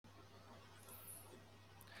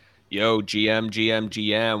Yo,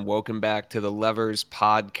 GM. Welcome back to the Levers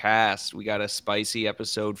Podcast. We got a spicy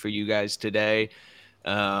episode for you guys today.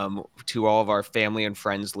 To all of our family and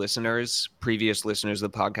friends listeners, previous listeners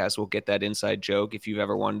of the podcast will get that inside joke. If you've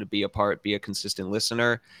ever wanted to be a part, be a consistent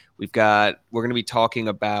listener. We're going to be talking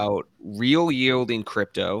about real yield in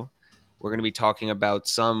crypto. We're going to be talking about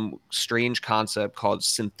some strange concept called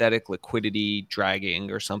synthetic liquidity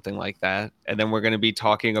dragging or something like that. And then we're going to be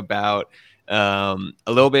talking about a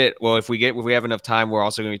little bit. Well, if we have enough time, we're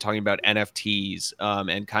also going to be talking about NFTs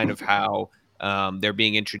and kind of how they're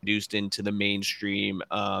being introduced into the mainstream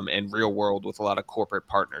and real world with a lot of corporate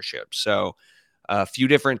partnerships. So a few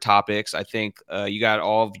different topics. I think you got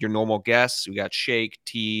all of your normal guests. We got Shake,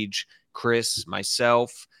 Tej, Chris,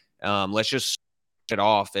 myself. Let's just it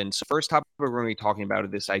off. And so first topic we're going to be talking about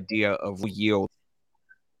is this idea of yield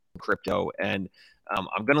crypto. And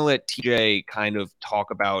I'm going to let TJ kind of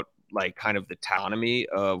talk about like kind of the taxonomy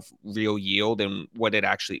of real yield and what it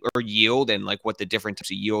actually or yield and like what the different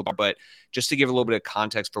types of yield are. But just to give a little bit of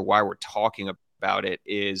context for why we're talking about it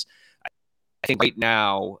is I think right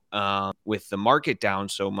now, with the market down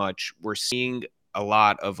so much, we're seeing a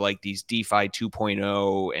lot of like these DeFi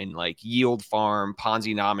 2.0 and like yield farm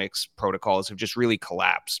Ponzi-nomics protocols have just really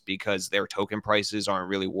collapsed because their token prices aren't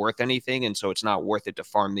really worth anything. And so it's not worth it to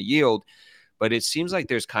farm the yield. But it seems like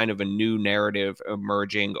there's kind of a new narrative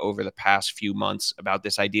emerging over the past few months about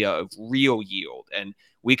this idea of real yield. And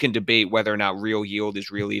we can debate whether or not real yield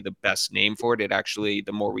is really the best name for it. It actually,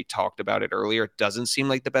 the more we talked about it earlier, it doesn't seem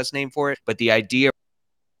like the best name for it. But the idea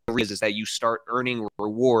is that you start earning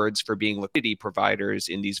rewards for being liquidity providers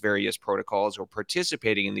in these various protocols or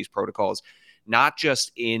participating in these protocols, not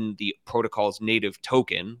just in the protocol's native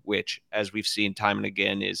token, which, as we've seen time and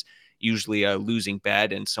again, is usually a losing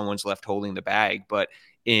bet and someone's left holding the bag, but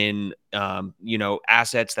in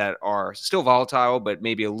assets that are still volatile but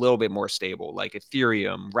maybe a little bit more stable, like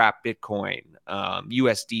Ethereum, Wrap Bitcoin,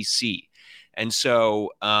 USDC. And so,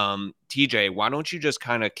 TJ, why don't you just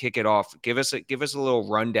kind of kick it off? Give us a little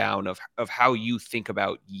rundown of how you think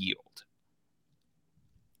about yield.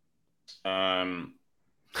 Um,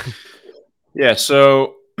 yeah.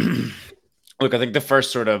 So, look, I think the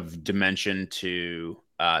first sort of dimension to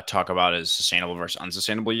talk about is sustainable versus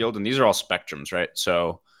unsustainable yield, and these are all spectrums, right?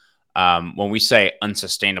 So, when we say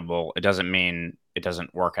unsustainable, it doesn't mean it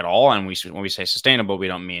doesn't work at all, and when we say sustainable, we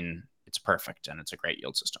don't mean it's perfect and it's a great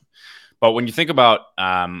yield system. But when you think about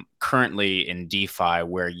currently in DeFi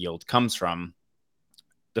where yield comes from,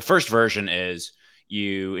 the first version is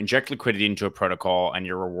you inject liquidity into a protocol and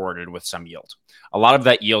you're rewarded with some yield. A lot of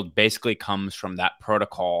that yield basically comes from that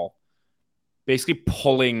protocol basically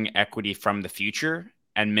pulling equity from the future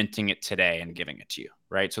and minting it today and giving it to you,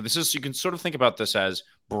 right? So this is, you can sort of think about this as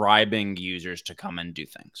bribing users to come and do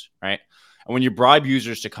things, right? And when you bribe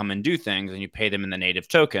users to come and do things and you pay them in the native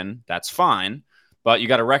token, that's fine. But you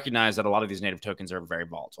got to recognize that a lot of these native tokens are very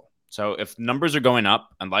volatile. So if numbers are going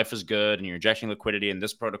up and life is good and you're injecting liquidity in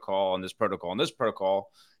this protocol and this protocol and this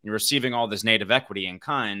protocol, you're receiving all this native equity in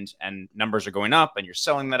kind and numbers are going up and you're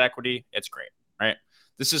selling that equity, it's great, right?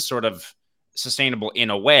 This is sort of sustainable in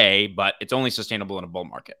a way, but it's only sustainable in a bull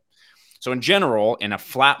market. So in general, in a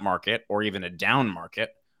flat market or even a down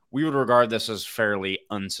market, we would regard this as fairly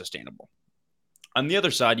unsustainable. On the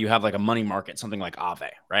other side, you have like a money market, something like Aave,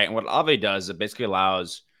 right? And what Aave does, it basically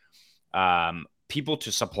allows people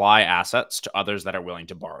to supply assets to others that are willing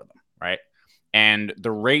to borrow them, right? And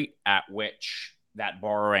the rate at which that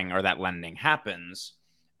borrowing or that lending happens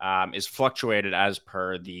is fluctuated as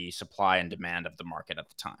per the supply and demand of the market at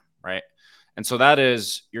the time, right? And so that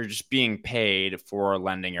is, you're just being paid for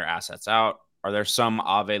lending your assets out. Are there some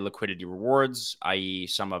Aave liquidity rewards, i.e.,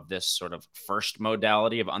 some of this sort of first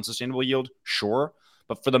modality of unsustainable yield? Sure.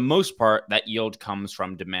 But for the most part, that yield comes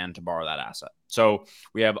from demand to borrow that asset. So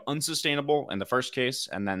we have unsustainable in the first case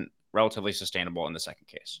and then relatively sustainable in the second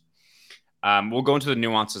case. We'll go into the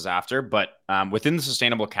nuances after, but within the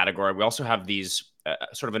sustainable category, we also have these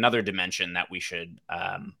sort of another dimension that we should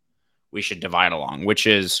divide along, which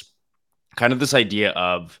is kind of this idea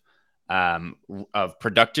of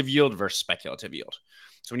productive yield versus speculative yield.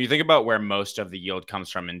 So when you think about where most of the yield comes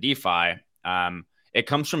from in DeFi, it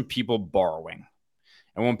comes from people borrowing.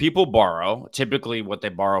 And when people borrow, typically what they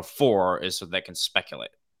borrow for is so they can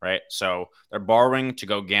speculate, right? So they're borrowing to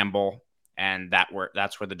go gamble, and that's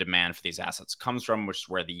where the demand for these assets comes from, which is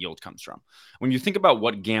where the yield comes from. When you think about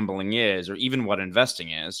what gambling is, or even what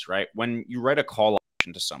investing is, right? When you write a call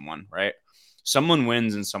option to someone, right? Someone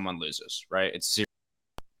wins and someone loses, right? It's zero.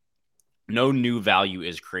 No new value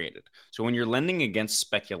is created. So when you're lending against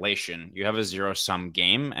speculation, you have a zero sum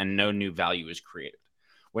game and no new value is created.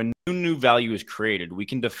 When new value is created, we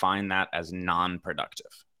can define that as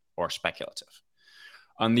non-productive or speculative.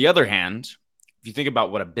 On the other hand, if you think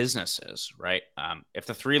about what a business is, right? If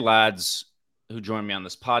the three lads who joined me on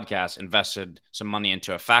this podcast invested some money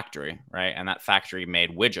into a factory, right? And that factory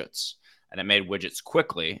made widgets, and it made widgets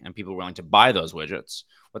quickly, and people were willing to buy those widgets.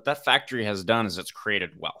 What that factory has done is it's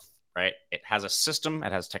created wealth, right? It has a system,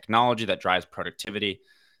 it has technology that drives productivity,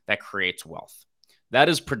 that creates wealth. That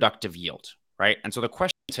is productive yield, right? And so the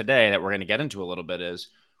question today that we're going to get into a little bit is,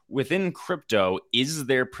 within crypto, is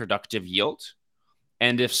there productive yield?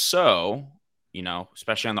 And if so,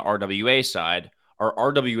 especially on the RWA side, are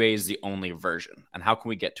RWAs the only version? And how can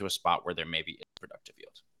we get to a spot where there maybe is productive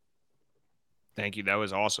yield? Thank you. That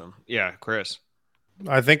was awesome. Yeah, Chris.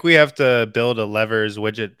 I think we have to build a levers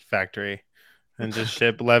widget factory and just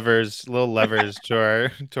ship little levers to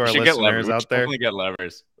our listeners out there. Definitely get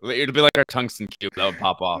levers. It'll be like our tungsten cube that would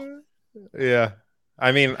pop off. Yeah.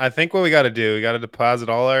 I mean, I think what we got to do, we got to deposit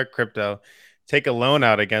all our crypto, take a loan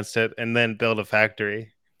out against it, and then build a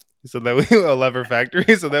factory so that a lever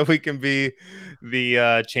factory so that we can be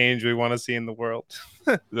the change we want to see in the world.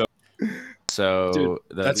 So dude,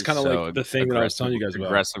 that's kind of like the thing that I was telling you guys about.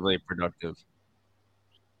 Aggressively productive.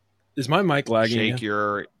 Is my mic lagging? Jake,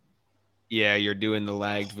 you're doing the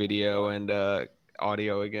lagged video and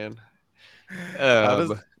audio again.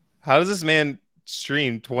 How does this man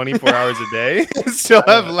stream 24 hours a day still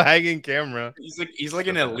have lagging camera? He's like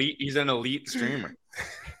an elite streamer.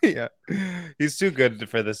 Yeah, he's too good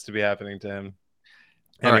for this to be happening to him.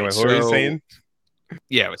 Anyway, what were you saying?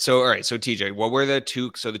 Yeah, so all right, so TJ, what were the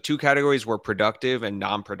two? So the two categories were productive and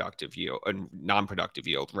non-productive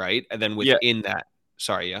yield, right? And then within that,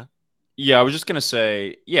 sorry, yeah, I was just gonna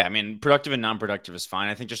say, I mean, productive and non-productive is fine.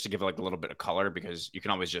 I think just to give like a little bit of color, because you can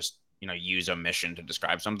always just use omission to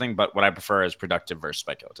describe something. But what I prefer is productive versus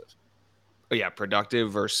speculative. Oh yeah,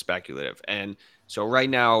 productive versus speculative. And so right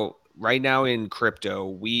now in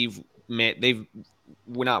crypto,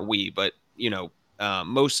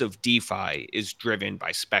 most of DeFi is driven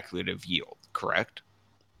by speculative yield, correct?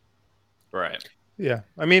 Right. Yeah.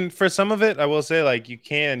 I mean, for some of it, I will say, like, you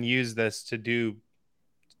can use this to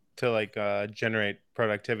generate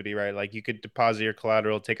productivity, right? Like, you could deposit your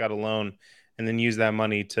collateral, take out a loan, and then use that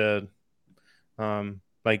money to,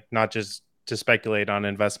 not just to speculate on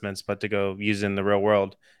investments, but to go use it in the real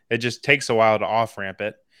world. It just takes a while to off ramp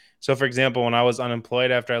it. So, for example, when I was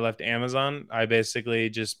unemployed after I left Amazon, I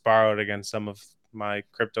basically just borrowed against some of my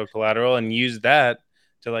crypto collateral and used that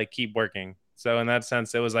to like keep working. So in that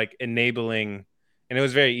sense, it was like enabling, and it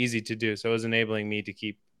was very easy to do. So it was enabling me to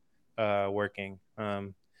keep working.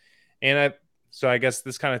 So I guess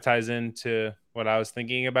this kind of ties into what I was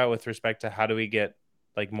thinking about with respect to how do we get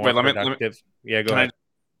like more productive. Yeah, go ahead.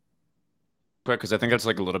 Quick, because I think that's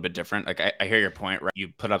like a little bit different. Like I hear your point, right? You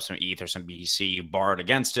put up some ETH or some BTC, you borrowed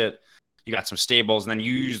against it, you got some stables, and then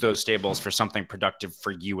you use those stables for something productive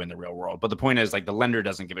for you in the real world. But the point is, like, the lender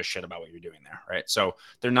doesn't give a shit about what you're doing there, right? So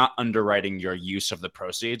they're not underwriting your use of the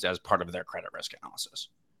proceeds as part of their credit risk analysis.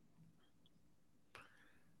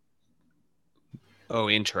 Oh,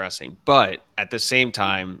 interesting. But at the same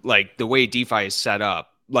time, like the way DeFi is set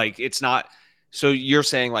up, like it's not. So you're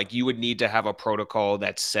saying like you would need to have a protocol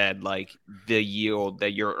that said like the yield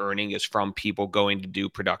that you're earning is from people going to do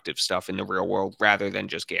productive stuff in the real world rather than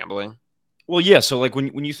just gambling? Well, yeah. So like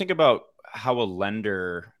when you think about how a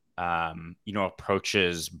lender,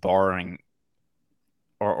 approaches borrowing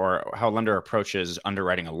or how a lender approaches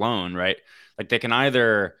underwriting a loan, right? Like they can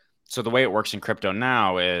either, so the way it works in crypto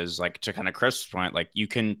now is like, to kind of Chris' point, like you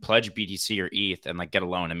can pledge BTC or ETH and like get a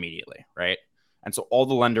loan immediately, right? And so all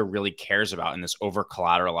the lender really cares about in this over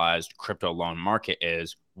collateralized crypto loan market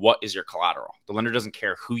is, what is your collateral? The lender doesn't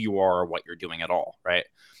care who you are or what you're doing at all, right?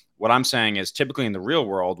 What I'm saying is typically in the real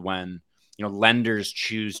world, when lenders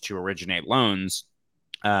choose to originate loans,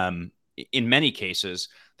 in many cases,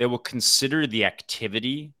 they will consider the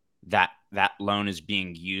activity that loan is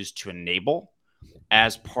being used to enable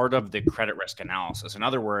as part of the credit risk analysis. In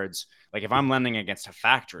other words, like if I'm lending against a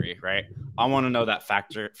factory, right, I want to know that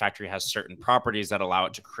factory has certain properties that allow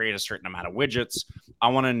it to create a certain amount of widgets. I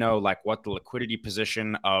want to know like what the liquidity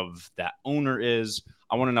position of that owner is.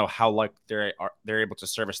 I want to know how like they're able to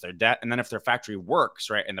service their debt. And then if their factory works,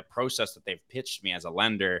 right, and the process that they've pitched me as a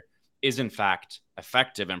lender is in fact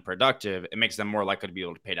effective and productive, it makes them more likely to be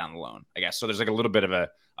able to pay down the loan, I guess. So there's like a little bit of a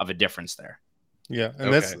difference there. Yeah,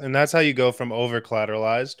 and that's how you go from over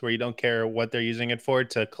collateralized, where you don't care what they're using it for,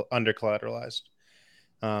 to under collateralized.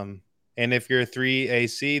 And if you're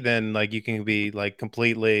 3AC, then like you can be like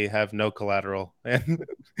completely have no collateral, and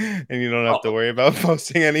you don't have to worry about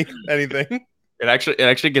posting anything. It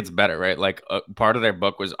actually gets better, right? Like part of their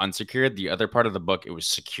book was unsecured. The other part of the book, it was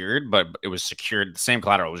secured, but it was secured. The same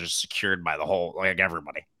collateral was just secured by the whole, like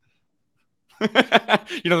everybody.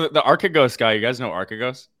 The Archegos guy. You guys know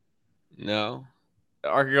Archegos? No.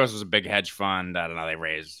 Archegos was a big hedge fund. I don't know. They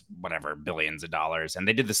raised whatever billions of dollars, and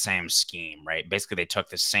they did the same scheme, right? Basically, they took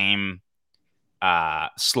the same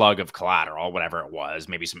slug of collateral, whatever it was,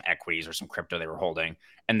 maybe some equities or some crypto they were holding,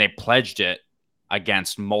 and they pledged it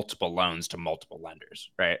against multiple loans to multiple lenders,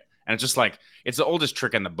 right? And it's just like it's the oldest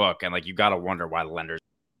trick in the book, and like you got to wonder why the lenders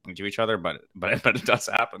are to each other, but it does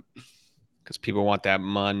happen because people want that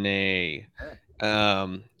money.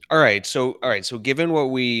 All right. So given what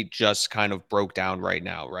we just kind of broke down right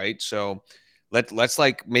now, right? So let's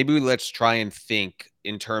try and think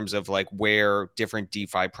in terms of like where different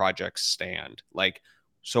DeFi projects stand. Like,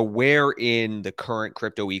 so where in the current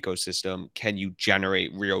crypto ecosystem can you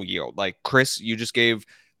generate real yield? Like Chris, you just gave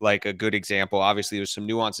like a good example. Obviously, there's some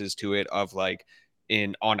nuances to it of like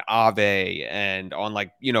on Aave and on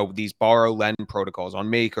like, these borrow lend protocols on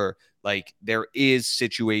Maker. Like there is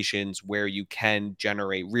situations where you can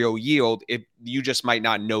generate real yield. If you just might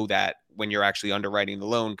not know that when you're actually underwriting the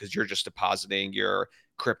loan, because you're just depositing your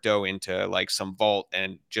crypto into like some vault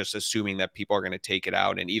and just assuming that people are going to take it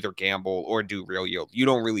out and either gamble or do real yield. You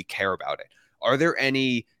don't really care about it. Are there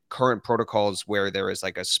any current protocols where there is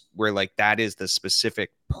like where like that is the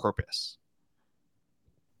specific purpose?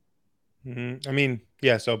 Mm-hmm. I mean,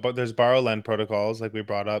 yeah. So, but there's borrow lend protocols like we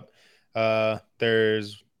brought up.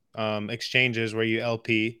 There's exchanges where you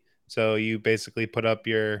LP. So you basically put up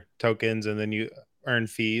your tokens and then you earn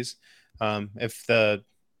fees. If the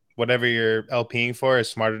whatever you're LPing for is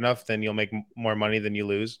smart enough, then you'll make more money than you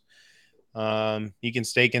lose. You can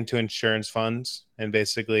stake into insurance funds and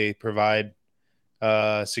basically provide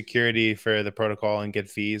security for the protocol and get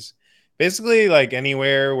fees. Basically, like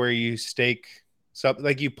anywhere where you stake, so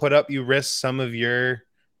like you risk some of your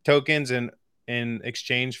tokens in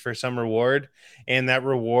exchange for some reward, and that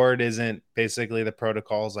reward isn't basically the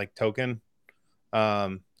protocol's like token.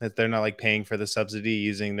 That they're not like paying for the subsidy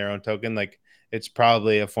using their own token. Like it's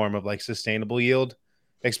probably a form of like sustainable yield,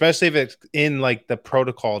 especially if it's in like the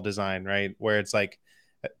protocol design, right? Where it's like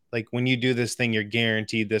when you do this thing, you're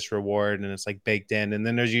guaranteed this reward and it's like baked in. And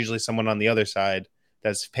then there's usually someone on the other side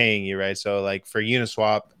that's paying you, right? So like for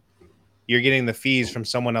Uniswap, you're getting the fees from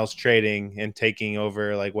someone else trading and taking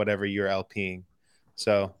over like whatever you're LPing.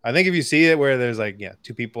 So I think if you see it where there's like,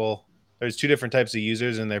 there's two different types of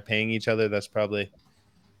users and they're paying each other, that's probably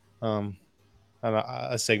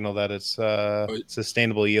a signal that it's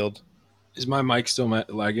sustainable yield. Is my mic still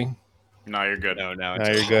lagging? No, you're good. No,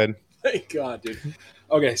 you're good. Thank God, dude.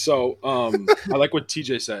 Okay, so I like what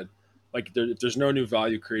TJ said. Like, if there's no new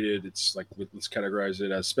value created, it's like let's categorize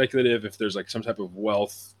it as speculative. If there's like some type of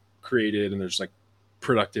wealth created and there's like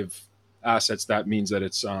productive assets, that means that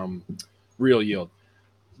it's real yield.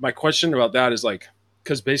 My question about that is like,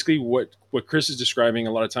 because basically what Chris is describing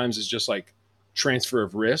a lot of times is just like transfer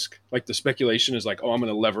of risk. Like the speculation is like, oh, I'm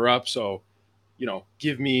going to lever up, so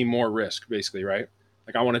give me more risk, basically, right?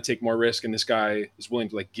 Like I want to take more risk, and this guy is willing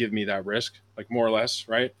to like give me that risk, like more or less,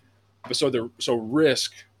 right? But so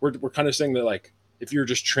risk, we're kind of saying that like if you're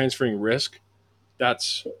just transferring risk,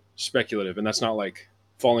 that's speculative, and that's not like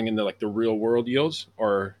falling into like the real world yields.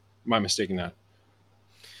 Or am I mistaking that?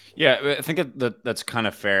 Yeah, I think that's kind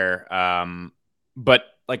of fair. But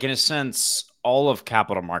like in a sense, all of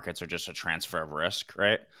capital markets are just a transfer of risk,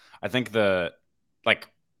 right? I think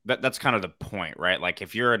that's kind of the point, right? Like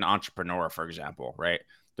if you're an entrepreneur, for example, right?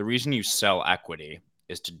 The reason you sell equity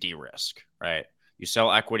is to de-risk, right? You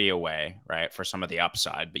sell equity away, right, for some of the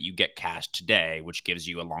upside, but you get cash today, which gives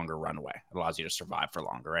you a longer runway. It allows you to survive for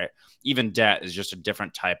longer, right? Even debt is just a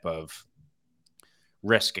different type of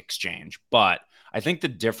risk exchange. But I think the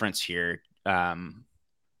difference here,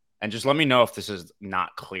 and just let me know if this is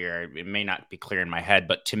not clear. It may not be clear in my head,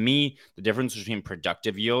 but to me, the difference between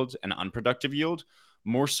productive yield and unproductive yield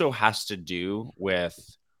more so has to do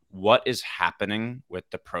with what is happening with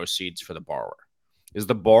the proceeds for the borrower. Is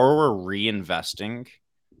the borrower reinvesting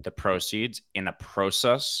the proceeds in a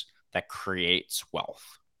process that creates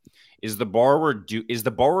wealth? Does the borrower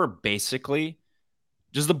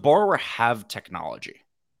have technology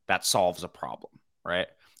that solves a problem, right?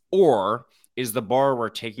 Or is the borrower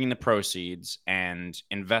taking the proceeds and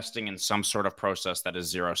investing in some sort of process that is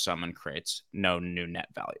zero sum and creates no new net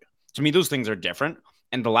value? To me, those things are different.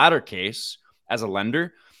 In the latter case, as a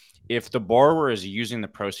lender, if the borrower is using the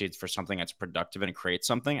proceeds for something that's productive and creates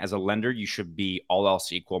something, as a lender, you should be, all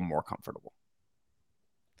else equal, more comfortable.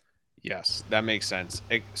 Yes, that makes sense.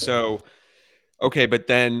 So, Okay, but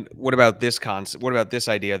then what about this concept? What about this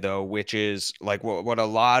idea though, which is like what a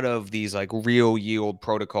lot of these like real yield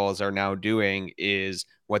protocols are now doing is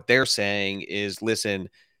what they're saying is, listen,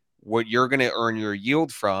 what you're going to earn your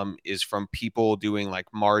yield from is from people doing like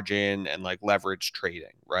margin and like leverage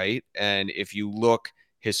trading, right? And if you look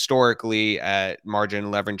historically at margin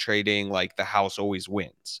and leverage trading, like the house always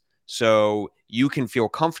wins. So you can feel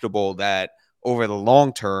comfortable that over the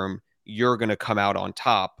long term, you're going to come out on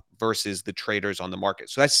top versus the traders on the market.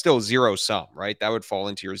 So that's still zero sum, right? That would fall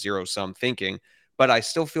into your zero sum thinking. But I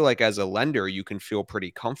still feel like as a lender, you can feel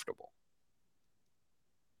pretty comfortable.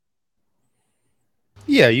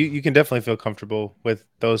 Yeah, you can definitely feel comfortable with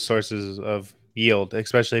those sources of yield,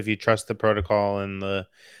 especially if you trust the protocol and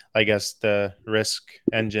I guess, the risk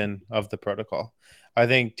engine of the protocol. I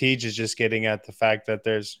think Tej is just getting at the fact that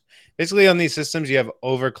there's basically on these systems you have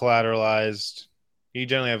over collateralized. You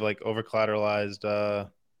generally have like over collateralized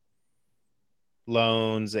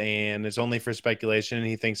loans, and it's only for speculation. And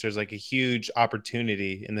he thinks there's like a huge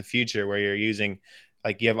opportunity in the future where you're using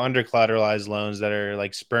like you have under collateralized loans that are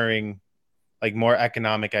like spurring like more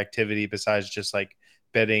economic activity besides just like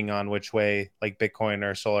betting on which way like Bitcoin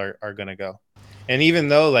or Solar are going to go. And even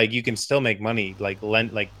though like you can still make money, like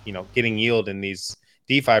lend, like, getting yield in these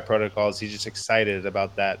DeFi protocols, he's just excited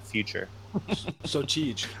about that future. So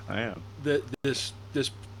Tej, I am. this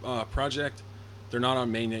project, they're not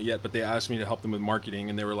on mainnet yet, but they asked me to help them with marketing,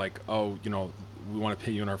 and they were like, "Oh, we want to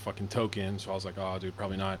pay you in our fucking token." So I was like, "Oh, dude,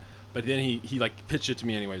 probably not." But then he like pitched it to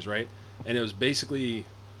me anyways, right? And it was basically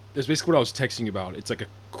what I was texting about. It's like a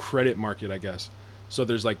credit market, I guess. So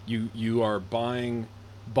there's like you are buying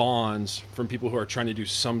bonds from people who are trying to do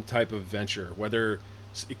some type of venture, whether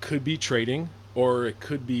it could be trading or it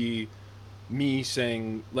could be me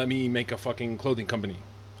saying, let me make a fucking clothing company.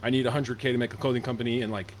 I need 100K to make a clothing company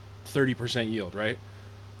and like 30% yield, right?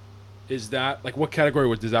 Is that like what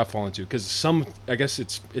category does that fall into? Because I guess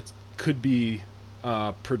it could be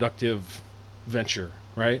productive venture,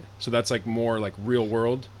 right? So that's like more like real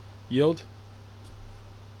world yield.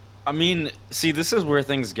 I mean, see, this is where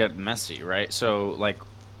things get messy, right? So, like,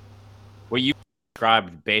 what you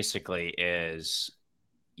described basically is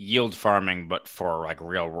yield farming, but for like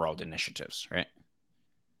real world initiatives, right?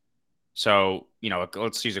 So,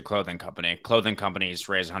 let's use a clothing company. Clothing companies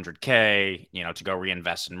raise 100K, to go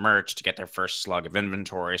reinvest in merch to get their first slug of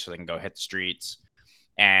inventory so they can go hit the streets.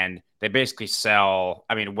 And they basically sell,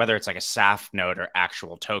 I mean, whether it's like a SAF node or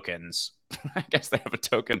actual tokens, I guess they have a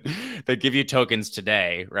token. They give you tokens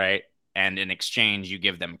today, right? And in exchange, you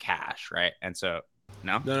give them cash, right? And so,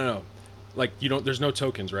 no? No. Like you don't. There's no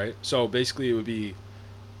tokens, right? So basically, it would be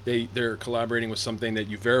they're collaborating with something that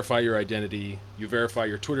you verify your identity, you verify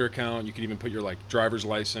your Twitter account, you can even put your like driver's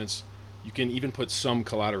license, you can even put some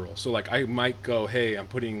collateral. So like I might go, hey, I'm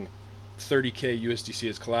putting 30K USDC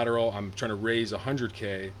as collateral. I'm trying to raise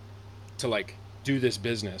 100K to like do this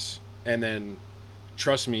business, and then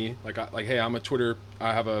trust me, like hey, I'm a Twitter,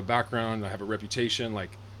 I have a background, I have a reputation, like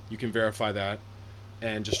you can verify that,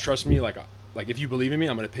 and just trust me, like if you believe in me,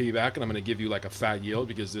 I'm going to pay you back, and I'm going to give you like a fat yield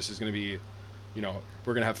because this is going to be,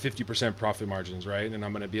 we're going to have 50% profit margins, right? And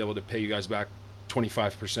I'm going to be able to pay you guys back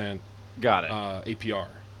 25% Got it. APR.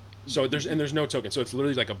 So there's no token. So it's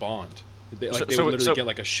literally like a bond. They So, would so, literally so, get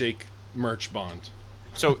like a shake merch bond.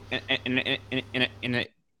 so in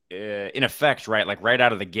effect, right? Like right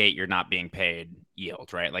out of the gate, you're not being paid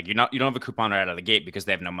yield, right? Like you don't have a coupon right out of the gate because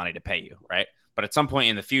they have no money to pay you, right? But at some point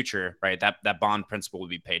in the future, right, that bond principal will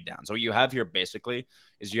be paid down. So what you have here basically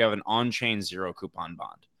is you have an on-chain zero coupon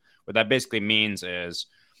bond. What that basically means is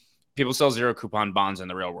people sell zero coupon bonds in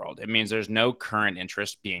the real world. It means there's no current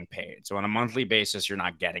interest being paid. So on a monthly basis, you're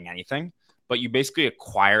not getting anything, but you basically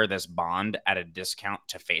acquire this bond at a discount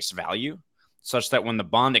to face value, such that when the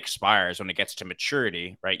bond expires, when it gets to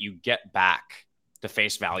maturity, right, you get back the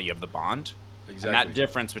face value of the bond. Exactly. And that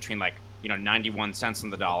difference between 91 cents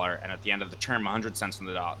on the dollar and at the end of the term 100 cents on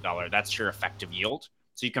the dollar, that's your effective yield.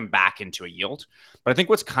 So you come back into a yield. But I think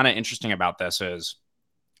what's kind of interesting about this is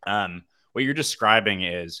what you're describing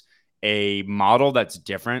is a model that's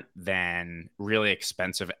different than really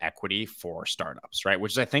expensive equity for startups, right?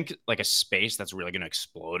 Which is, I think, like a space that's really going to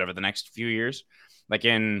explode over the next few years. Like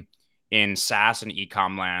in SaaS and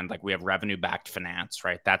ecom land, like we have revenue backed finance,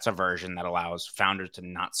 right? That's a version that allows founders to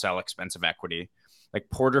not sell expensive equity. Like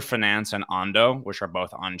Porter Finance and Ondo, which are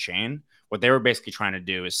both on chain, what they were basically trying to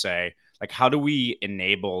do is say, like, how do we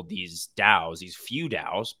enable these DAOs, these few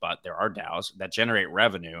DAOs, but there are DAOs that generate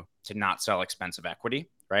revenue to not sell expensive equity,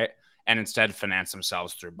 right? And instead finance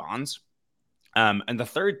themselves through bonds. And the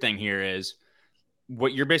third thing here is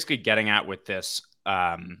what you're basically getting at with this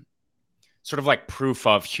sort of like proof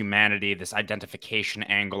of humanity, this identification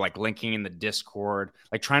angle, like linking in the Discord,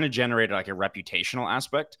 like trying to generate like a reputational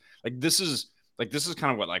aspect. This is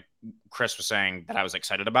kind of what like Chris was saying that I was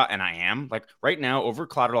excited about, and I am. Like right now, over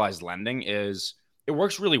collateralized lending it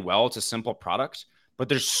works really well. It's a simple product, but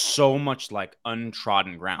there's so much like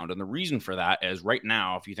untrodden ground. And the reason for that is right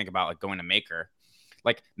now, if you think about like going to Maker,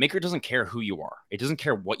 like Maker doesn't care who you are. It doesn't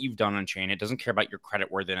care what you've done on chain. It doesn't care about your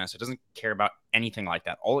credit worthiness. It doesn't care about anything like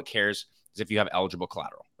that. All it cares is if you have eligible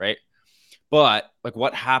collateral, right? But like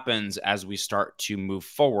what happens as we start to move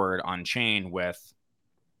forward on chain with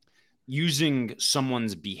using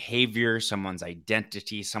someone's behavior, someone's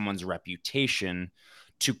identity, someone's reputation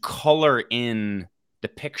to color in the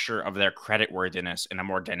picture of their credit worthiness in a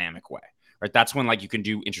more dynamic way, right? That's when like you can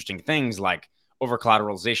do interesting things like over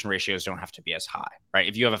collateralization ratios don't have to be as high, right?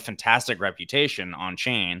 If you have a fantastic reputation on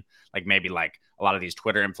chain, like maybe like a lot of these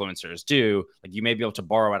Twitter influencers do, like you may be able to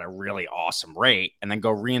borrow at a really awesome rate and then go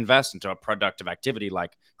reinvest into a productive activity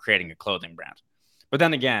like creating a clothing brand. But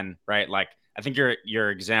then again, right, like I think your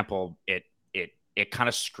example, it kind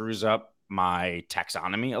of screws up my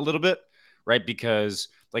taxonomy a little bit, right? Because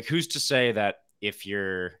like who's to say that if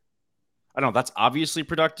you're, I don't know, that's obviously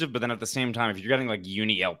productive, but then at the same time, if you're getting like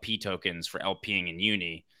Uni LP tokens for LPing in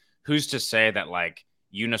Uni, who's to say that like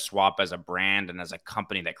Uniswap as a brand and as a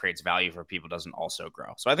company that creates value for people doesn't also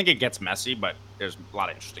grow? So I think it gets messy, but there's a lot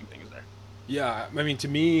of interesting things there. Yeah, I mean, to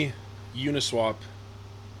me, Uniswap.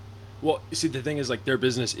 Well, see, the thing is, like, their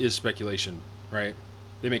business is speculation, right?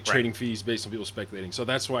 They make trading fees based on people speculating, so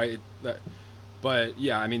that's why But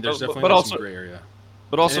yeah, I mean, there's definitely also, some gray area.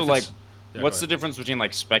 But also, like, what's the difference between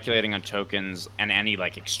like speculating on tokens and any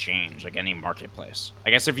like exchange, like any marketplace? I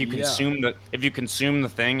guess if you consume the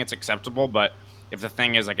thing, it's acceptable. But if the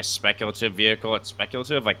thing is like a speculative vehicle, it's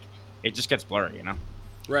speculative. Like, it just gets blurry, you know?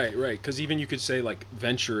 Right. Because even you could say like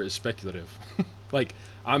venture is speculative. Like,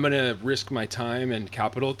 I'm gonna risk my time and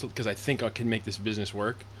capital because I think I can make this business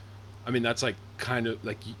work. I mean, that's like kind of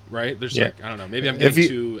like, right? There's like, I don't know. Maybe I'm getting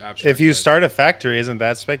too abstract. If you start a factory, isn't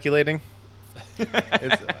that speculating?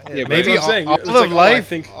 Yeah, maybe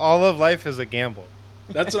all of life is a gamble.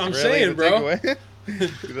 That's what I'm saying, bro.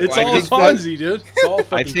 It's all Ponzi, dude. It's all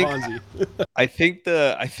fucking Ponzi. I think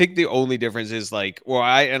the only difference is like, well,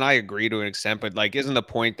 I agree to an extent, but like, isn't the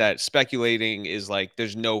point that speculating is like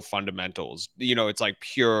there's no fundamentals? You know, it's like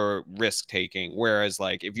pure risk taking. Whereas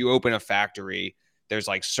like if you open a factory, there's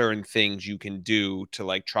like certain things you can do to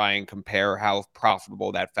like try and compare how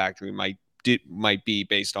profitable that factory might be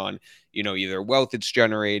based on, you know, either wealth it's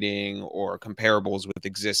generating or comparables with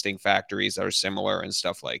existing factories that are similar and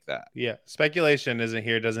stuff like that. Yeah. Speculation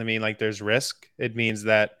doesn't mean like there's risk. It means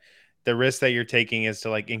that the risk that you're taking is to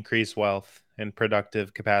like increase wealth and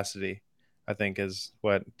productive capacity, I think is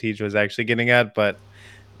what Tej was actually getting at. But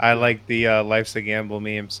I like the life's a gamble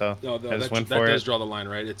meme. So no, that does draw the line,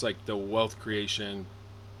 right? It's like the wealth creation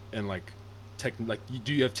and like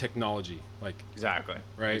do you have technology? Like exactly,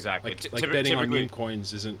 right? Exactly. Like betting on meme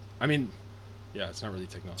coins isn't. I mean, yeah, it's not really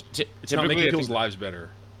technology. It's not making people's lives better,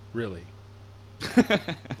 really.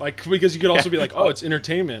 Like because you could also be like, oh, it's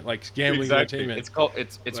entertainment, like gambling entertainment.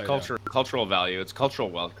 It's cultural value. It's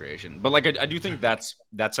cultural wealth creation. But like I do think that's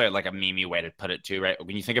like a memey way to put it too, right?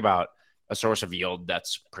 When you think about a source of yield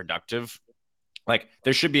that's productive, like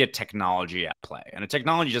there should be a technology at play, and a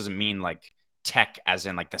technology doesn't mean like tech as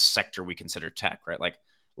in like the sector we consider tech, right? Like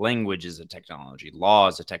language is a technology, law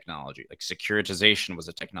is a technology, like securitization was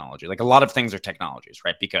a technology. Like a lot of things are technologies,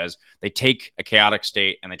 right? Because they take a chaotic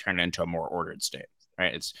state and they turn it into a more ordered state,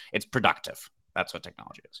 right? It's productive. That's what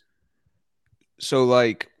technology is. So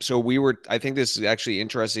I think this is actually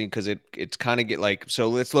interesting because it's kind of so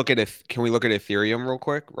let's look at can we look at Ethereum real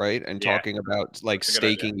quick, right? And talking about like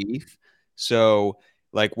staking ETH. So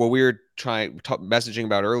like what we were messaging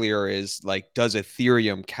about earlier is like, does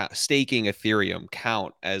staking Ethereum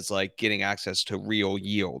count as like getting access to real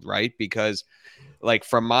yield, right? Because like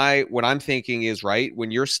what I'm thinking is, right,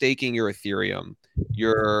 when you're staking your Ethereum,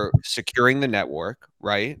 you're securing the network,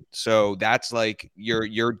 right? So that's like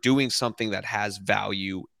you're doing something that has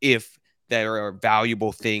value if there are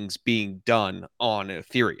valuable things being done on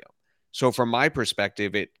Ethereum. So from my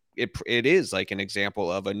perspective, it is like an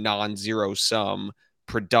example of a non-zero sum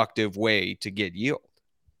productive way to get yield.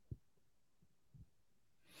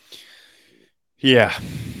 Yeah.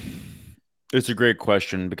 It's a great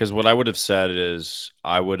question because what I would have said is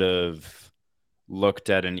I would have looked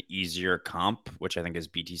at an easier comp, which I think is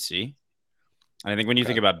BTC. And I think when you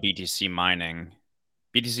think about BTC mining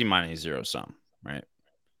is zero sum, right?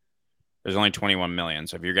 There's only 21 million.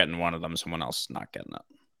 So if you're getting one of them, someone else is not getting it.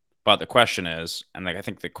 But the question is, and like I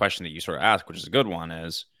think the question that you sort of asked, which is a good one,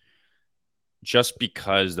 is just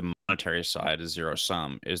because the monetary side is zero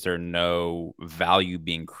sum, is there no value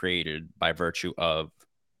being created by virtue of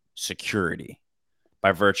security,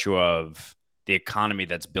 by virtue of the economy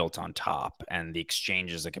that's built on top and the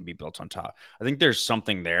exchanges that can be built on top? I think there's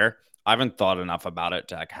something there. I haven't thought enough about it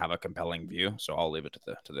to like have a compelling view, so I'll leave it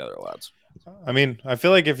to the other lads. I mean, I feel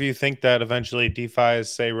like if you think that eventually DeFi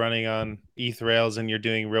is, say, running on ETH rails and you're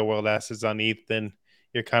doing real world assets on ETH, then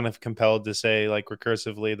you're kind of compelled to say, like,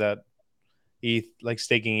 recursively that ETH, like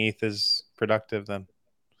staking ETH, is productive. Then,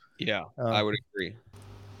 Yeah, I would agree.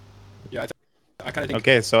 Yeah, I kind of think.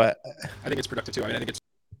 Okay, so I think it's productive too. I mean, I think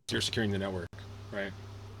you're securing the network, right?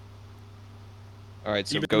 All right,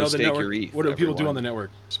 so Even go though stake network, your ETH. what do people do everyone. on the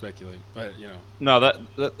network? Speculate, but No, I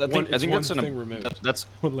think one that's thing removed. that's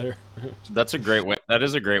One layer. that's a great way. That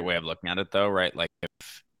is a great way of looking at it, though, right? Like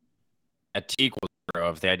if at T equals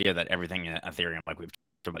 0, if the idea that everything in Ethereum, like we've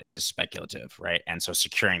talked about, is speculative, right? And so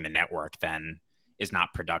securing the network then is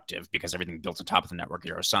not productive because everything built on top of the network is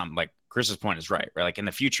zero sum. Like Chris's point is right? Like in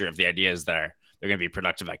the future, if the idea is there are going to be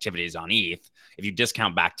productive activities on ETH, if you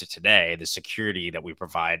discount back to today, the security that we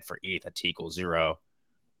provide for ETH at T equals 0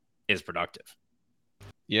 is productive.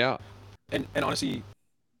 Yeah, and honestly,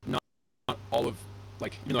 not all of,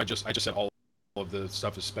 like, even though I just said all of the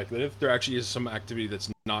stuff is speculative, there actually is some activity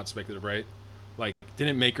that's not speculative, right? Like,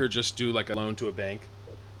 didn't Maker just do like a loan to a bank?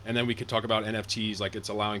 And then we could talk about NFTs, like it's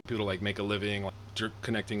allowing people to like make a living, like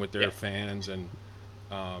connecting with their fans, and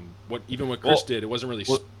what Chris did, it wasn't really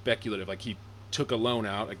speculative. Like he took a loan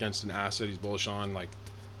out against an asset he's bullish on. Like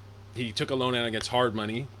he took a loan out against hard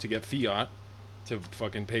money to get fiat to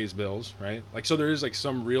fucking pay his bills, right? Like, so there is like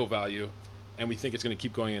some real value, and we think it's going to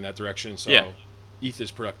keep going in that direction. So ETH is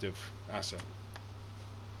productive asset.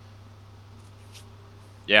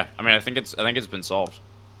 Yeah, I mean, I think it's been solved.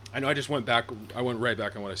 I know. I went right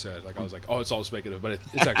back on what I said. Like I was like, oh, it's all speculative, but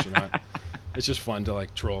it's actually not. It's just fun to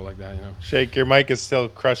like troll like that, you know. Shake, your mic is still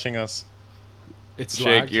crushing us. It's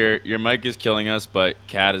Shake, lagged. your mic is killing us, but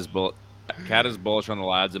Cat is bullish on the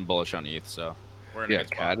lads and bullish on ETH. So we're in a good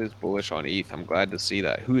spot. Cat is bullish on ETH. I'm glad to see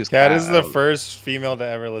that. Who is Cat? Cat? Is the first female to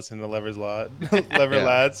ever listen to Lever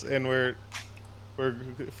Lads, and we're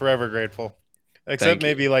forever grateful. Except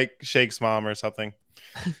maybe like Shake's mom or something.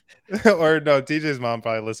 Or no, TJ's mom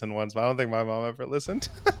probably listened once, but I don't think my mom ever listened.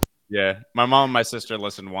 Yeah, my mom and my sister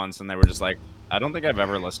listened once, and they were just like, I don't think I've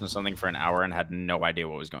ever listened to something for an hour and had no idea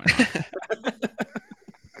what was going on.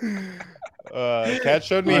 Kat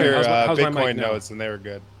showed me her Bitcoin notes, and they were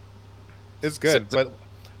good. It's good, but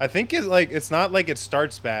I think it's not like it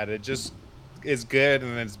starts bad. It just is good,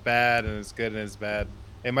 and then it's bad, and it's good, and it's bad.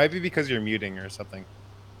 It might be because you're muting or something.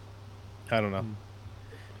 I don't know.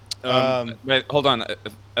 But hold on,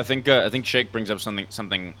 I think Shake brings up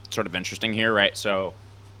something sort of interesting here, right? So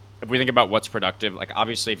if we think about what's productive, like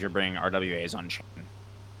obviously if you're bringing RWAs on chain,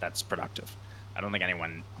 that's productive. I don't think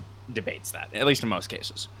anyone debates that, at least in most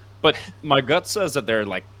cases. But my gut says that there are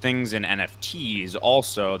like things in NFTs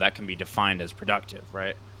also that can be defined as productive,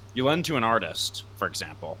 right? You lend to an artist, for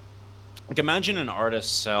example. Like imagine an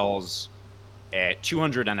artist sells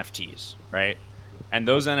 200 NFTs, right? And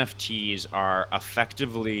those NFTs are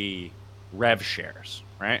effectively rev shares,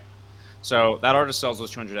 right? So that artist sells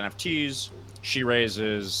those 200 NFTs. She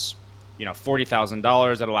raises,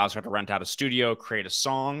 $40,000 that allows her to rent out a studio, create a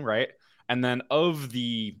song, right? And then of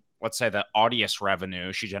the, let's say, the audience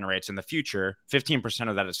revenue she generates in the future, 15%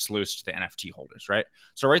 of that is sluiced to the NFT holders, right?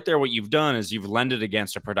 So right there, what you've done is you've lended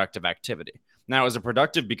against a productive activity. Now, is it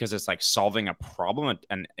productive because it's like solving a problem,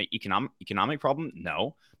 an economic problem?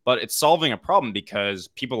 No, but it's solving a problem because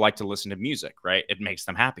people like to listen to music, right? It makes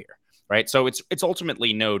them happier, right? So it's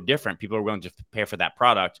ultimately no different. People are willing to pay for that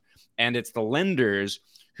product, and it's the lenders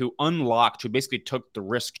who basically took the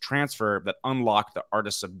risk transfer that unlocked the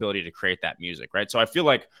artist's ability to create that music, right? So I feel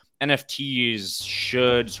like NFTs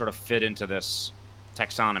should sort of fit into this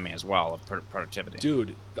taxonomy as well of productivity.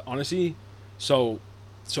 Dude, honestly, so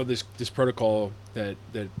this protocol that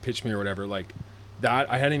pitched me or whatever, like that,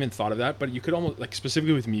 I hadn't even thought of that, but you could almost, like,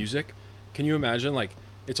 specifically with music, can you imagine, like,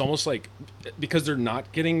 it's almost like, because they're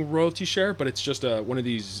not getting royalty share, but it's just one of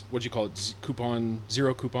these, what do you call it,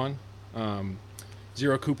 zero coupon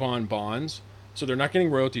bonds. So they're not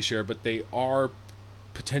getting royalty share, but they are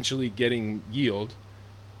potentially getting yield.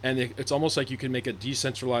 And it's almost like you can make a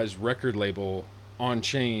decentralized record label on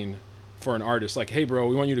chain for an artist. Like, hey, bro,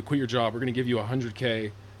 we want you to quit your job. We're going to give you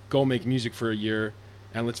 $100K. Go make music for a year,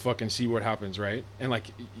 and let's fucking see what happens, right? And, like,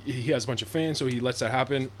 he has a bunch of fans, so he lets that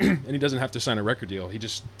happen, and he doesn't have to sign a record deal. He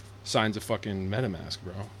just signs a fucking MetaMask,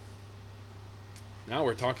 bro. Now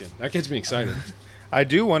we're talking. That gets me excited. I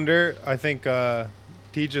do wonder, I think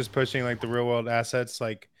Teach is pushing, like, the real-world assets,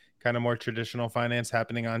 like, kind of more traditional finance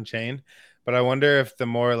happening on chain. But I wonder if the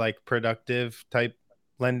more like productive type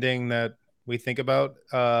lending that we think about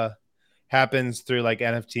happens through like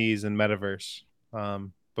NFTs and metaverse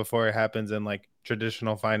before it happens in like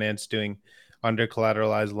traditional finance doing under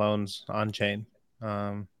collateralized loans on chain.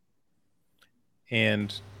 And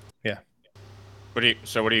yeah. What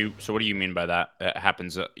do you mean by that? That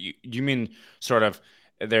happens? Do you mean sort of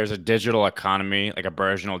there's a digital economy, like a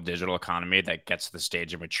burgeoning digital economy that gets to the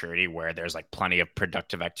stage of maturity where there's like plenty of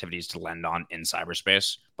productive activities to lend on in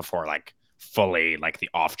cyberspace before like fully like the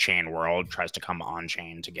off-chain world tries to come on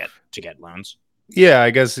chain to get loans? Yeah,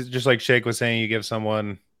 I guess just like Shake was saying, you give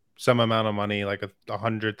someone some amount of money, like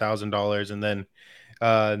 $100,000, and then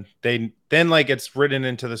they then like it's written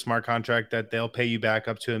into the smart contract that they'll pay you back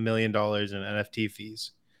up to $1 million in NFT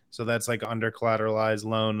fees. So that's like under collateralized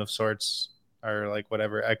loan of sorts, or like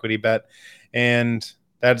whatever equity bet, and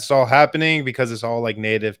that's all happening because it's all like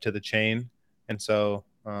native to the chain, and so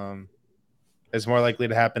it's more likely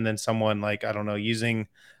to happen than someone like, I don't know, using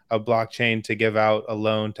a blockchain to give out a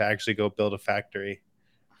loan to actually go build a factory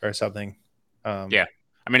or something. Yeah.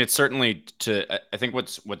 I mean, it's certainly I think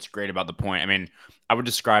what's great about the point. I mean, I would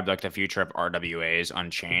describe like the future of RWAs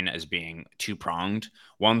on chain as being two pronged.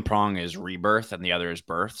 One prong is rebirth and the other is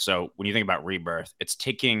birth. So when you think about rebirth, it's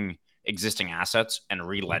taking existing assets and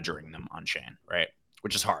reledgering them on chain, right?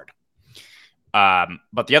 Which is hard.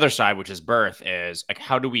 But the other side, which is birth, is like,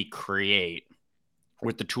 how do we create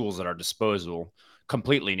with the tools at our disposal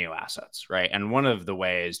completely new assets, right? And one of the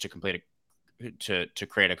ways to create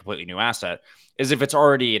a completely new asset is if it's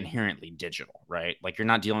already inherently digital, right? Like you're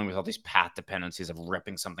not dealing with all these path dependencies of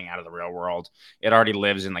ripping something out of the real world. It already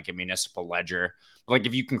lives in like a municipal ledger. But like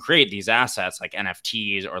if you can create these assets like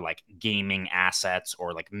NFTs or like gaming assets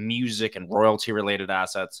or like music and royalty related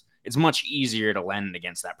assets, it's much easier to lend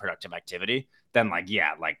against that productive activity than like,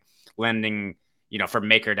 yeah, like lending, for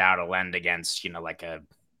MakerDAO to lend against, like a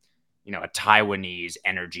Taiwanese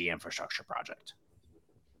energy infrastructure project.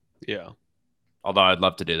 Yeah. Although I'd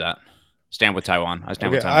love to do that. Stand with Taiwan. I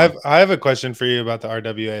stand with Okay, Taiwan. I have a question for you about the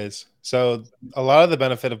RWAs. So a lot of the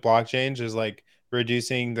benefit of blockchain is like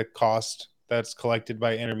reducing the cost that's collected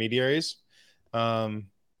by intermediaries.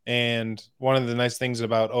 And one of the nice things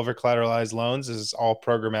about over collateralized loans is it's all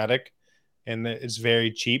programmatic and it's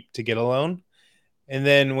very cheap to get a loan. And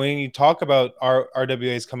then when you talk about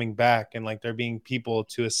RWAs coming back and like there being people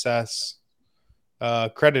to assess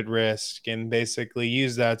credit risk and basically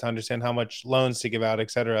use that to understand how much loans to give out,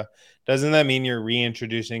 etc. Doesn't that mean you're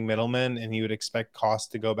reintroducing middlemen and you would expect costs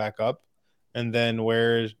to go back up? And then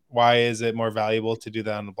why is it more valuable to do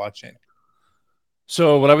that on the blockchain?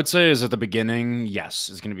 So what I would say is at the beginning, yes,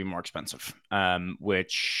 it's going to be more expensive,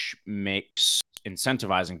 which makes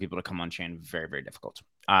incentivizing people to come on chain very, very difficult.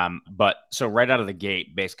 But so right out of the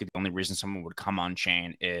gate, basically the only reason someone would come on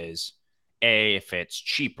chain is A, if it's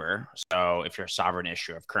cheaper. So if you're a sovereign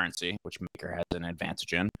issuer of currency, which Maker has an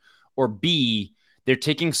advantage in, or B, they're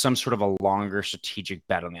taking some sort of a longer strategic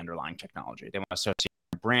bet on the underlying technology. They want to associate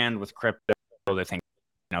their brand with crypto. They think,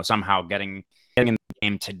 somehow getting in the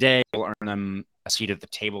game today will earn them a seat at the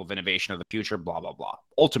table of innovation of the future, blah, blah, blah.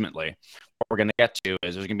 Ultimately, what we're going to get to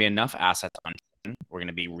is there's going to be enough assets on chain. We're going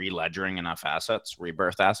to be reledgering enough assets,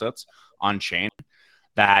 rebirth assets on chain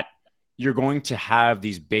that you're going to have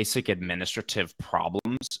these basic administrative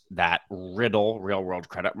problems that riddle real world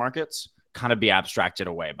credit markets kind of be abstracted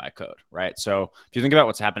away by code, right? So if you think about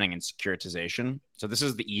what's happening in securitization, so this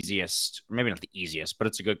is the easiest, or maybe not the easiest, but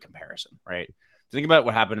it's a good comparison, right? Think about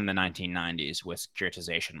what happened in the 1990s with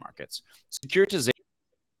securitization markets. Securitization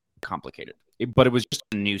was complicated, but it was just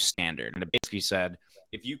a new standard. And it basically said,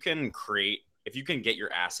 if you can get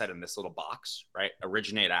your asset in this little box, right?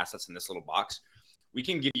 Originate assets in this little box, we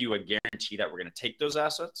can give you a guarantee that we're going to take those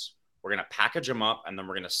assets, we're going to package them up, and then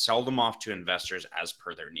we're going to sell them off to investors as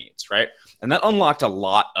per their needs, right? And that unlocked a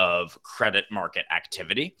lot of credit market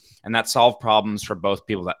activity, and that solved problems for both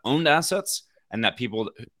people that owned assets and that people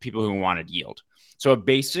who wanted yield. So a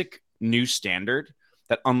basic new standard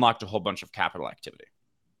that unlocked a whole bunch of capital activity.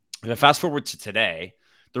 If I fast forward to today,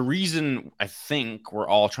 the reason I think we're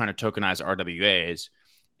all trying to tokenize RWAs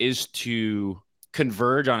is to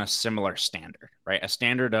converge on a similar standard, right? A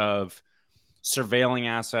standard of surveilling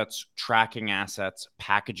assets, tracking assets,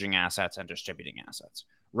 packaging assets, and distributing assets.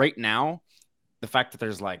 Right now, the fact that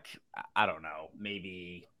there's like, I don't know,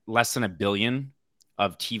 maybe less than 1 billion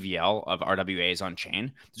of TVL of RWAs on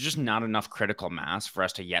chain, there's just not enough critical mass for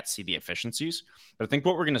us to yet see the efficiencies. But I think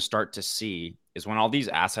what we're going to start to see is when all these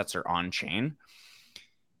assets are on chain,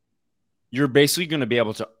 you're basically going to be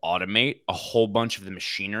able to automate a whole bunch of the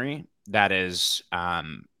machinery that is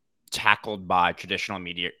tackled by traditional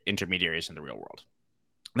media intermediaries in the real world.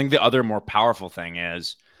 I think the other more powerful thing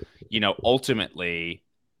is, ultimately,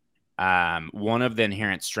 one of the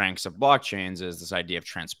inherent strengths of blockchains is this idea of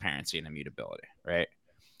transparency and immutability, right?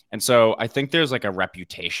 And so I think there's like a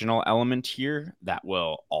reputational element here that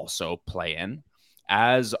will also play in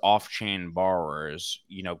as off-chain borrowers,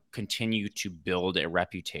 continue to build a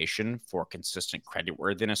reputation for consistent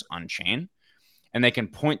creditworthiness on chain, and they can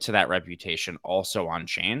point to that reputation also on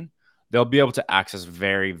chain. They'll be able to access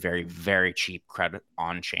very, very, very cheap credit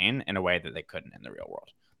on chain in a way that they couldn't in the real world.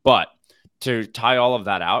 But to tie all of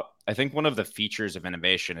that out, I think one of the features of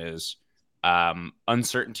innovation is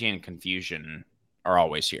uncertainty and confusion are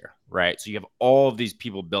always here, right? So you have all of these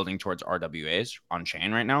people building towards RWAs on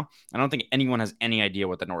chain right now. I don't think anyone has any idea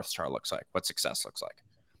what the North Star looks like, what success looks like.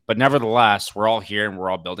 But nevertheless, we're all here and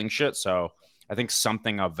we're all building shit. So I think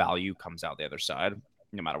something of value comes out the other side,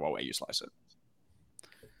 no matter what way you slice it.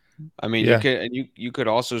 I mean, you could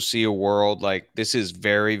also see a world like this is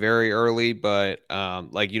very, very early, but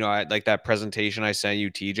like I like that presentation I sent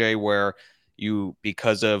you, TJ, where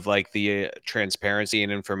because of like the transparency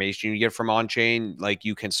and information you get from on chain, like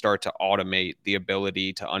you can start to automate the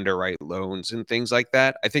ability to underwrite loans and things like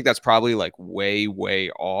that. I think that's probably like way,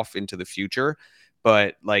 way off into the future.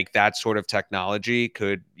 But like that sort of technology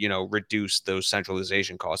could, reduce those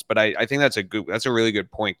centralization costs. But I think that's a really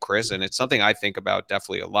good point, Chris. And it's something I think about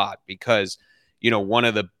definitely a lot because, one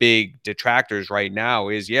of the big detractors right now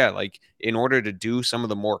is, like in order to do some of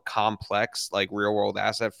the more complex, like real world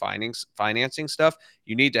asset financing stuff,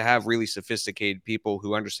 you need to have really sophisticated people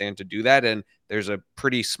who understand to do that. And there's a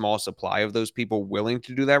pretty small supply of those people willing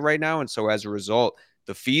to do that right now. And so as a result,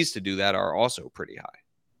 the fees to do that are also pretty high.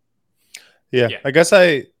 Yeah. I guess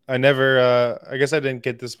I didn't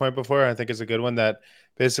get this point before. I think it's a good one that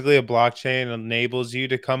basically a blockchain enables you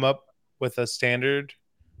to come up with a standard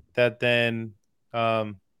that then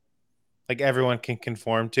like everyone can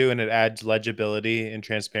conform to, and it adds legibility and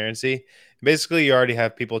transparency. Basically, you already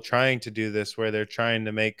have people trying to do this where they're trying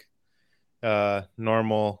to make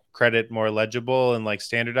normal credit more legible and like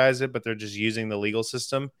standardize it, but they're just using the legal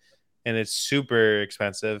system, and it's super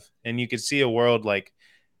expensive. And you could see a world like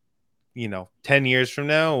 10 years from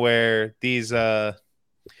now where these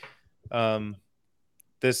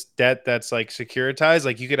this debt that's like securitized,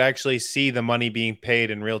 like you could actually see the money being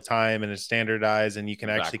paid in real time and it's standardized, and you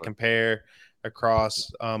can actually compare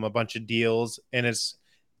across a bunch of deals. And it's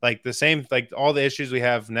like the same, like all the issues we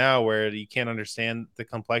have now where you can't understand the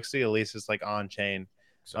complexity, at least it's like on chain.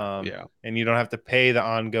 And you don't have to pay the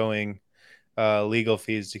ongoing legal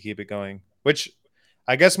fees to keep it going, which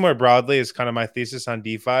I guess more broadly is kind of my thesis on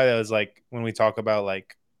DeFi. That was like when we talk about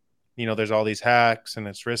like, there's all these hacks and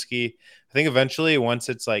it's risky. I think eventually once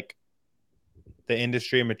it's like the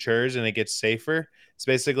industry matures and it gets safer, it's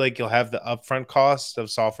basically like you'll have the upfront cost of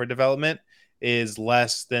software development is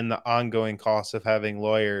less than the ongoing cost of having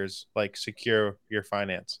lawyers like secure your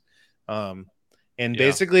finance.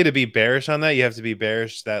 Basically to be bearish on that, you have to be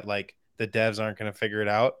bearish that like the devs aren't going to figure it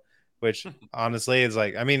out, which honestly is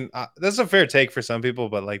like, I mean, that's a fair take for some people,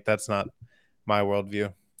 but like, that's not my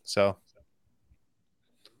worldview.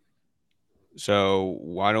 So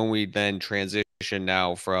why don't we then transition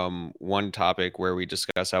now from one topic where we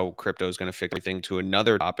discuss how crypto is going to fix everything to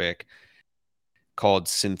another topic called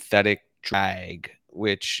synthetic drag,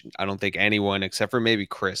 which I don't think anyone except for maybe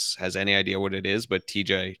Chris has any idea what it is, but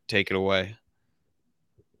TJ, take it away.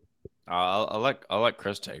 I'll let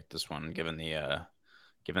Chris take this one, given the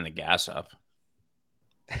gas up.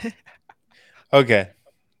 Okay,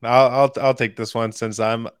 I'll take this one since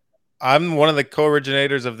I'm one of the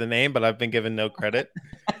co-originators of the name, but I've been given no credit.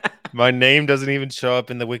 My name doesn't even show up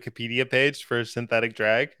in the Wikipedia page for synthetic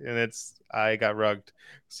drag, and I got rugged.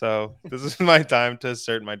 So this is my time to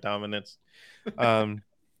assert my dominance. The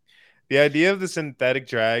idea of the synthetic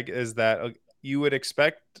drag is that you would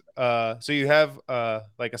expect, so you have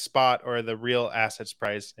like a spot or the real assets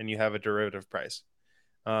price, and you have a derivative price.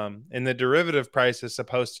 And the derivative price is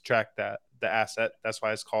supposed to track the asset. That's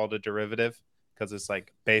why it's called a derivative, because it's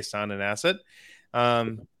like based on an asset.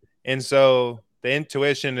 And so the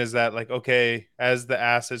intuition is that like, okay, as the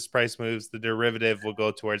asset's price moves, the derivative will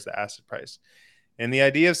go towards the asset price. And the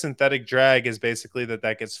idea of synthetic drag is basically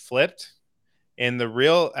that gets flipped, and the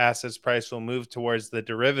real assets price will move towards the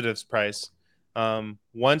derivatives price.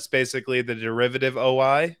 Once basically the derivative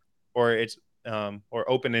OI or its or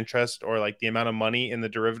open interest, or like the amount of money in the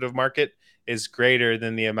derivative market is greater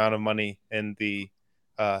than the amount of money in the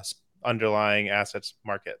underlying assets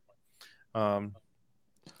market. And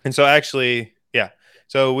so actually, yeah.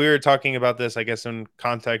 So we were talking about this, I guess, in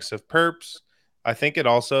context of perps. I think it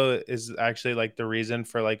also is actually like the reason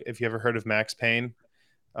for like if you ever heard of Max Payne.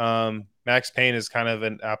 Max Payne is kind of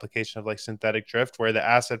an application of like synthetic drift where the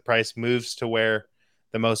asset price moves to where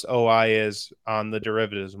the most OI is on the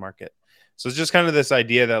derivatives market. So it's just kind of this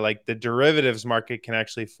idea that like the derivatives market can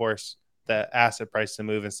actually force the asset price to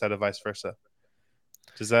move instead of vice versa.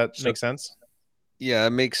 Does that make sense? Yeah,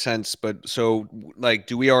 it makes sense. But so, like,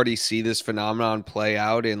 do we already see this phenomenon play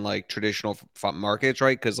out in like traditional markets,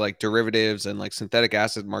 right? Because like derivatives and like synthetic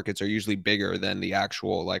asset markets are usually bigger than the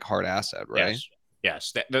actual like hard asset, right?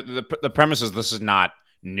 Yes. Yes. The premise is this is not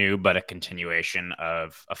new, but a continuation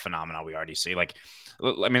of a phenomenon we already see. Like,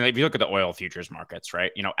 I mean, if you look at the oil futures markets,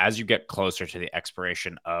 right? You know, as you get closer to the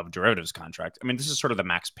expiration of derivatives contracts, I mean, this is sort of the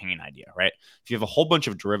Max Payne idea, right? If you have a whole bunch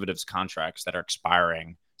of derivatives contracts that are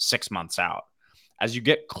expiring 6 months out, as you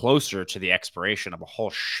get closer to the expiration of a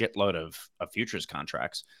whole shitload of futures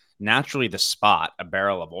contracts, naturally the spot, a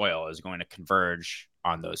barrel of oil, is going to converge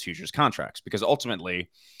on those futures contracts because ultimately,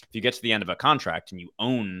 if you get to the end of a contract and you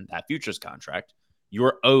own that futures contract,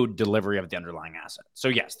 you're owed delivery of the underlying asset. So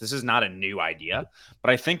yes, this is not a new idea,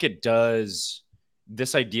 but I think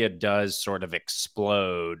this idea does sort of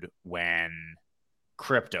explode when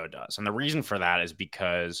crypto does. And the reason for that is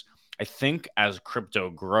because I think as crypto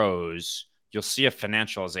grows, you'll see a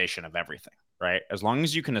financialization of everything, right? As long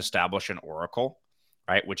as you can establish an oracle,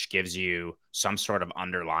 right, which gives you some sort of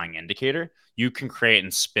underlying indicator, you can create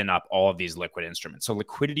and spin up all of these liquid instruments. So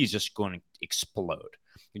liquidity is just going to explode.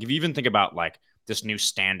 Like if you even think about like this new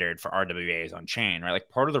standard for RWAs on chain, right? Like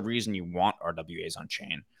part of the reason you want RWAs on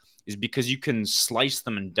chain is because you can slice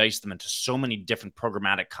them and dice them into so many different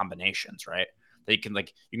programmatic combinations, right? They can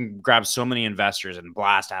like you can grab so many investors and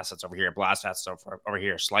blast assets over here, blast assets over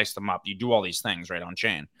here, slice them up. You do all these things right on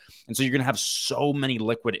chain, and so you're going to have so many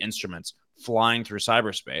liquid instruments flying through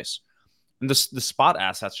cyberspace, and the spot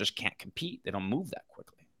assets just can't compete. They don't move that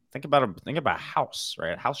quickly. Think about a house,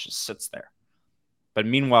 right? A house just sits there. But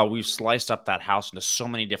meanwhile, we've sliced up that house into so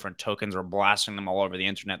many different tokens. We're blasting them all over the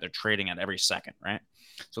internet. They're trading at every second, right?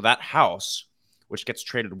 So that house, which gets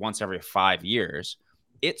traded once every 5 years,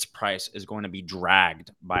 its price is going to be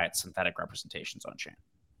dragged by its synthetic representations on chain.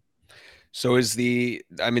 So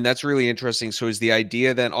I mean, that's really interesting. So is the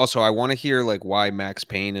idea then also, I want to hear like why Max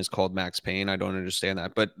Payne is called Max Payne. I don't understand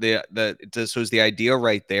that, but so is the idea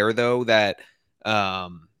right there though that,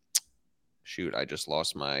 shoot, I just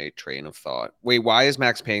lost my train of thought. Wait, why is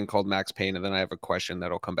Max Payne called Max Payne? And then I have a question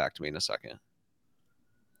that'll come back to me in a second.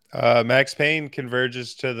 Max Payne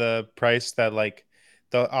converges to the price that like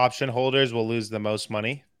the option holders will lose the most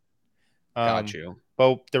money. Got you.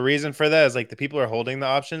 But the reason for that is like the people who are holding the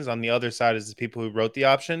options on the other side is the people who wrote the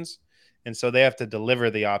options. And so they have to deliver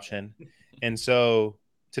the option. And so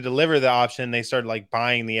to deliver the option, they start like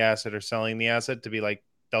buying the asset or selling the asset to be like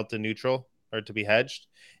delta neutral or to be hedged.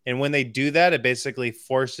 And when they do that, it basically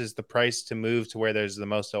forces the price to move to where there's the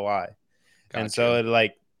most OI. And so it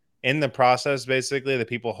like in the process, basically the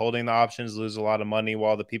people holding the options lose a lot of money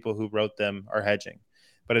while the people who wrote them are hedging.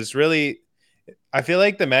 But it's really, I feel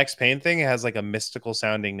like the Max Payne thing has like a mystical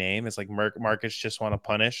sounding name. It's like markets just want to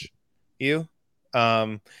punish you.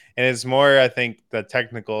 And it's more, I think, the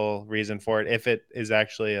technical reason for it, if it is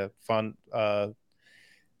actually a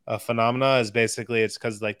phenomena, is basically it's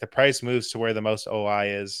because like the price moves to where the most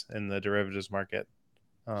OI is in the derivatives market.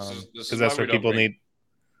 Because that's what people need.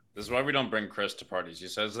 This is why we don't bring Chris to parties. He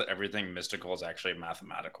says that everything mystical is actually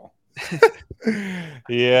mathematical.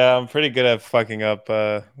 Yeah, I'm pretty good at fucking up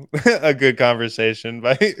a good conversation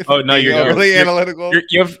by you're overly analytical.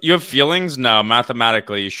 You have feelings? No,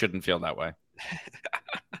 mathematically, you shouldn't feel that way.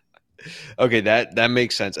 Okay, that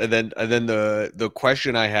makes sense. And then the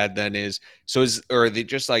question I had then is, so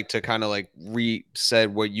just like to kind of like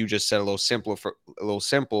said what you just said a little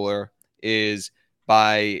simpler is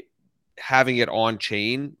by having it on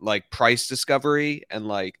chain, like price discovery and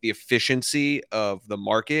like the efficiency of the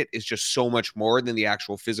market is just so much more than the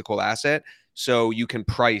actual physical asset. So you can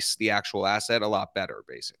price the actual asset a lot better,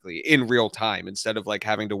 basically in real time, instead of like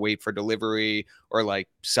having to wait for delivery or like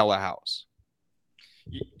sell a house.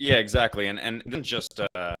 Yeah, exactly. And then just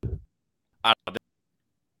I don't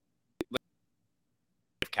know,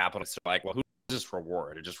 capitalists are like, well, who does this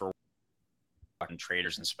reward? It just rewards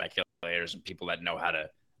traders and speculators and people that know how to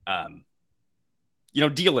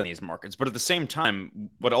deal in these markets. But at the same time,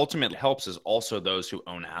 what ultimately helps is also those who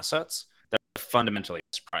own assets that are fundamentally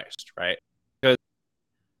mispriced, right? Because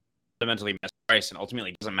fundamentally mispriced, and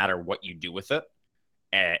ultimately it doesn't matter what you do with it.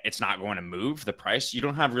 It's not going to move the price. You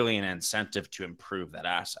don't have really an incentive to improve that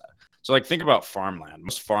asset. So like think about farmland.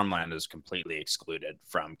 Most farmland is completely excluded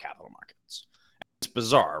from capital markets. It's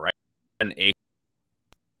bizarre, right? An acre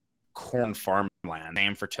corn farmland,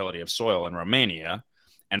 same fertility of soil in Romania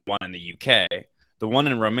and one in the UK, the one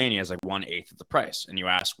in Romania is like 1/8 of the price. And you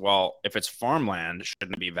ask, well, if it's farmland,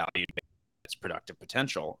 shouldn't it be valued based on its productive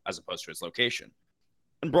potential as opposed to its location?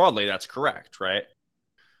 And broadly, that's correct, right?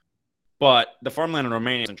 But the farmland in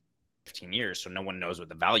Romania isn't 15 years, so no one knows what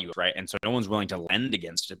the value is, right? And so no one's willing to lend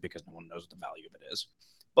against it because no one knows what the value of it is.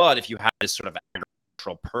 But if you have this sort of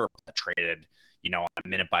agricultural perp that traded, on a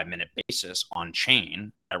minute-by-minute basis on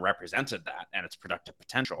chain that represented that and its productive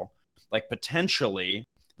potential, like potentially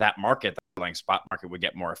that market, the underlying spot market, would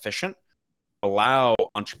get more efficient, allow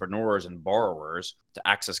entrepreneurs and borrowers to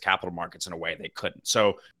access capital markets in a way they couldn't.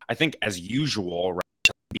 So I think, as usual, right,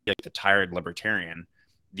 to be like the tired libertarian,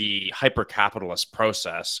 the hyper-capitalist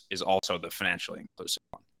process is also the financially inclusive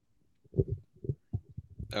one.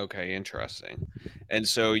 Okay, interesting. And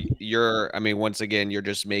so once again, you're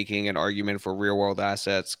just making an argument for real world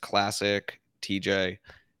assets, classic TJ.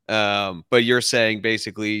 But you're saying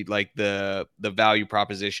basically like the value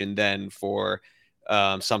proposition then for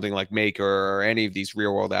something like Maker or any of these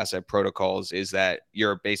real world asset protocols is that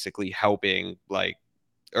you're basically helping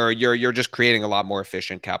or you're just creating a lot more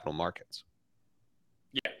efficient capital markets.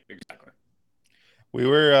 Yeah, exactly. We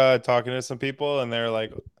were talking to some people and they're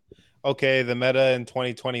like, okay, the meta in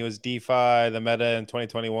 2020 was DeFi. The meta in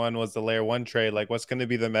 2021 was the layer 1 trade. Like, what's going to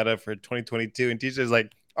be the meta for 2022? And TJ's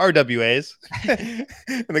like, RWAs.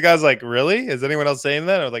 And the guy's like, really? Is anyone else saying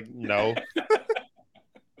that? I was like, no.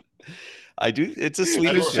 I do. It's a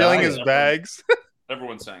sleeper. He's shilling his bags.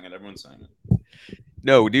 Everyone's saying it.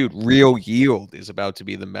 No, dude, real yield is about to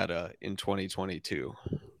be the meta in 2022.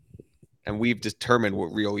 And we've determined what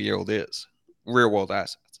real yield is. Real world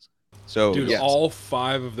assets. So, dude, yes. all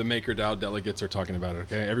 5 of the MakerDAO delegates are talking about it.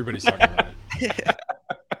 Okay, everybody's talking about it.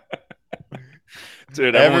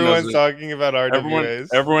 Dude, everyone's talking about RWAs.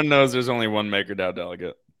 Everyone knows there's only one MakerDAO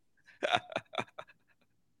delegate.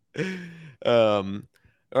 All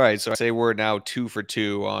right, so I say we're now 2 for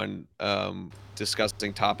 2 on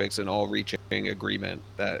discussing topics and all reaching agreement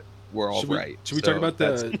that we're all right. Should we talk about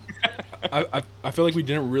the? I feel like we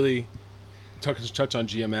didn't really touch on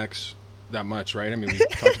GMX that much, right? I mean, we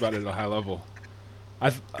talked about it at a high level.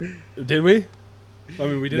 Did we? I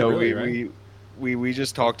mean, we didn't really, right? We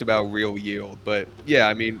just talked about real yield, but yeah,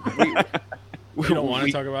 I mean, we don't want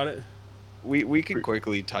to talk about it. We can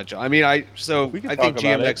quickly touch on. I mean, I think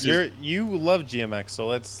GMX is, you love GMX, so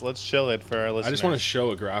let's chill it for our listeners. I just want to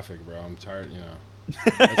show a graphic, bro. I'm tired,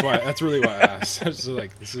 That's really why I asked. This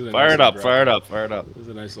is fire it up. There's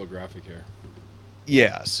a nice little graphic here.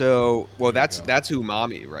 Yeah. So, well, that's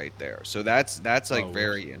Umami right there. So that's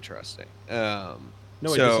very interesting. No,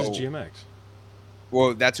 wait, this is GMX.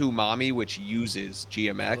 Well, that's Umami, which uses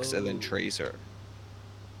GMX and then Tracer.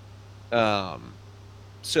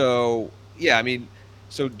 So yeah, I mean,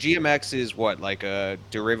 so GMX is what, like a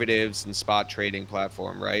derivatives and spot trading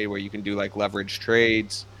platform, right? Where you can do like leverage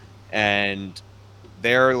trades, and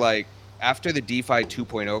they're like, after the DeFi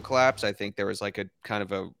 2.0 collapse, I think there was like a kind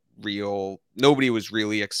of a nobody was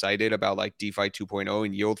really excited about like DeFi 2.0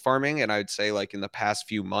 and yield farming. And I'd say like in the past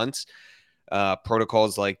few months,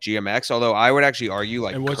 protocols like GMX, although I would actually argue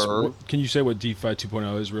like Curve. Can you say what DeFi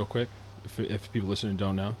 2.0 is real quick, if people listening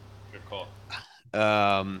don't know? Good call.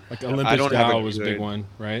 Like Olympus DAO was a big one,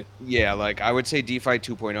 right? Yeah, like I would say DeFi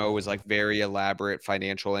 2.0 was like very elaborate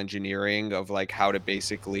financial engineering of like how to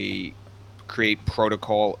basically create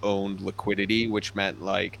protocol owned liquidity, which meant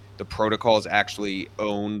like the protocols actually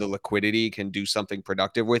own the liquidity, can do something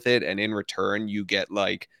productive with it, and in return you get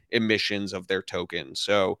like emissions of their token.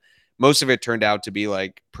 So most of it turned out to be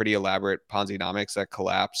like pretty elaborate Ponzi-nomics that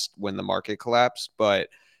collapsed when the market collapsed. But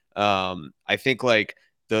I think like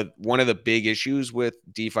one of the big issues with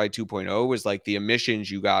DeFi 2.0 was like the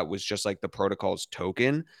emissions you got was just like the protocol's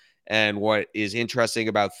token. And what is interesting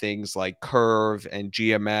about things like Curve and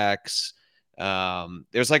GMX,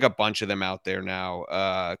 there's like a bunch of them out there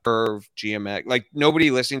now. Curve, GMX, like nobody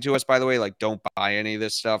listening to us, by the way, like don't buy any of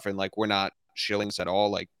this stuff. And like, we're not shillings at all.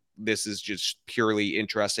 Like this is just purely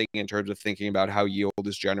interesting in terms of thinking about how yield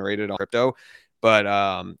is generated on crypto. But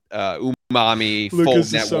Umami, Lucas Fold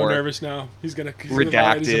is Network, so nervous now. He's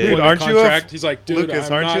redacted. Dude, aren't you He's like, dude, Lucas,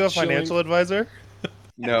 aren't you a financial advisor?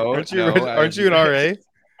 No, aren't you an RA?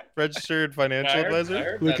 Registered financial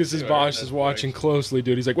advisor? Lucas's boss is watching closely,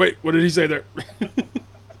 dude. He's like, wait, what did he say there?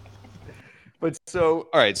 But so,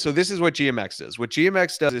 all right, so this is what GMX does. What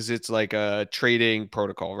GMX does is it's like a trading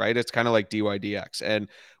protocol, right? It's kind of like DYDX. And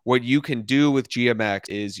what you can do with GMX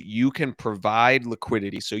is you can provide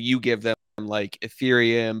liquidity. So you give them like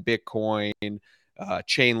Ethereum, Bitcoin,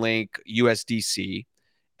 Chainlink, USDC,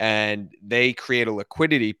 and they create a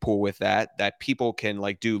liquidity pool with that people can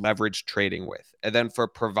like do leverage trading with. And then for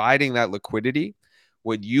providing that liquidity,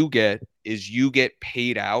 what you get is you get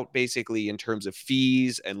paid out basically in terms of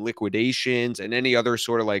fees and liquidations and any other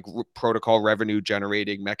sort of like protocol revenue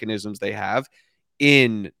generating mechanisms they have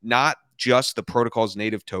in not just the protocol's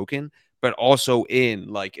native token, but also in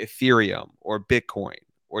like Ethereum or Bitcoin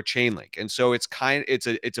or Chainlink. And so it's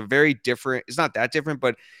a very different, it's not that different,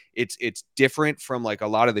 but it's different from like a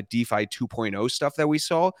lot of the DeFi 2.0 stuff that we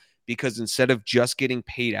saw, because instead of just getting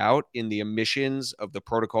paid out in the emissions of the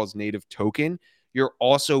protocol's native token, you're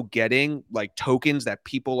also getting like tokens that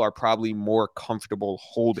people are probably more comfortable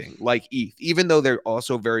holding, like ETH. Even though they're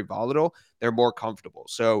also very volatile, they're more comfortable.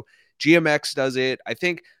 So GMX does it. I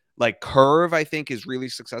think like Curve, I think is really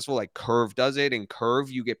successful. Like Curve does it. In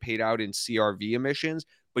Curve, you get paid out in CRV emissions,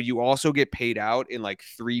 but you also get paid out in like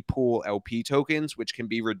 3 pool LP tokens, which can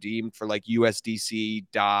be redeemed for like USDC,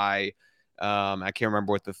 DAI. I can't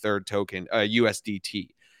remember what the third token, USDT.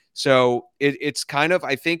 So it's kind of,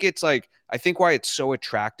 I think why it's so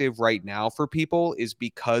attractive right now for people is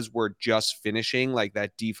because we're just finishing like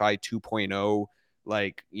that DeFi 2.0,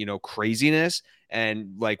 like, craziness.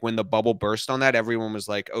 And like when the bubble burst on that, everyone was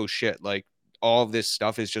like, oh shit, like all of this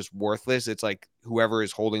stuff is just worthless. It's like whoever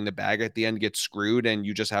is holding the bag at the end gets screwed and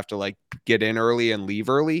you just have to like get in early and leave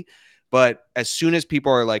early. But as soon as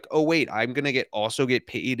people are like, oh wait, I'm going to also get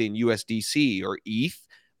paid in USDC or ETH,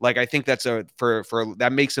 like I think that's for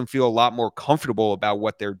that makes them feel a lot more comfortable about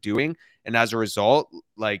what they're doing. And as a result,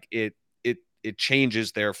 like it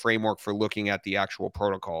changes their framework for looking at the actual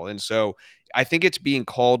protocol. And so I think it's being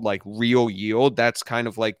called like real yield. That's kind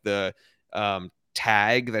of like the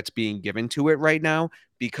tag that's being given to it right now,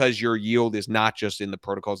 because your yield is not just in the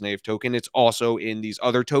protocol's native token, it's also in these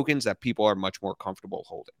other tokens that people are much more comfortable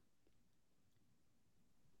holding.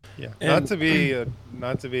 Yeah, And-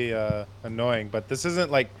 not to be annoying, but this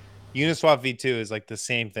isn't like Uniswap V2 is like the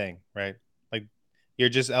same thing, right? Like you're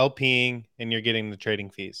just LPing and you're getting the trading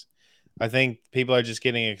fees. I think people are just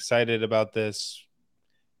getting excited about this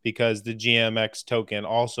because the GMX token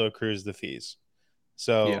also accrues the fees.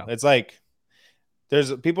 So Yeah. it's like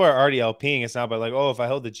there's people are already LPing. It's not by like, oh, if I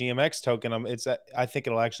hold the GMX token, I think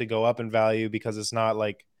it'll actually go up in value because it's not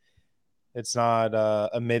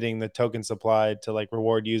emitting the token supply to like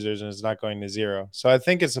reward users, and it's not going to zero. So I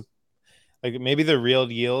think it's like maybe the real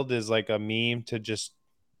yield is like a meme to just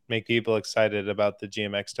make people excited about the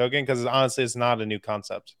GMX token, because honestly it's not a new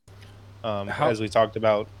concept. As we talked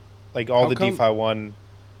about, like all the DeFi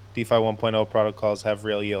 1.0 protocols have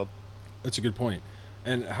real yield. That's a good point.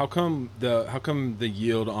 And how come the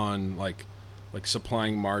yield on like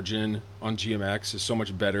supplying margin on GMX is so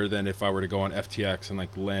much better than if I were to go on FTX and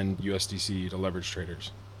like lend USDC to leverage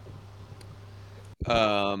traders?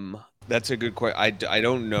 That's a good question. I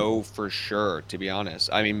don't know for sure, to be honest.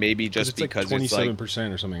 I mean, maybe just It's because like it's like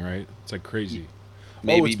 27% or something, right? It's like crazy.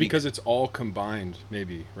 maybe It's because it's all combined,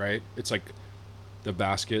 maybe, right? It's like the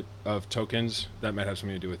basket of tokens that might have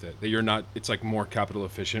something to do with it. That you're not, it's like more capital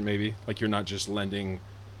efficient, maybe. Like you're not just lending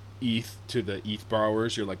ETH to the ETH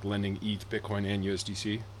borrowers, you're like lending ETH, Bitcoin, and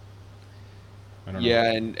USDC. I don't know.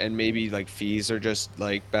 Yeah, and maybe like fees are just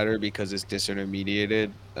like better because it's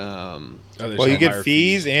disintermediated. Oh, there's Well, you some get higher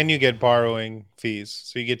fees and you get borrowing fees.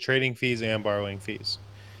 So you get trading fees and borrowing fees.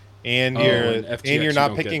 And Oh, and FTX you're you not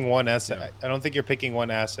don't picking get- one asset. yeah. I don't think you're picking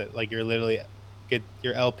one asset. Like you're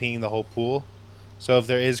LPing the whole pool. So if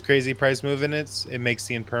there is crazy price movement, it makes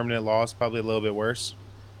the impermanent loss probably a little bit worse.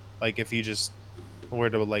 Like if you just were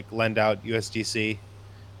to like lend out USDC,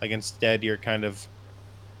 like instead you're kind of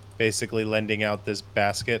basically lending out this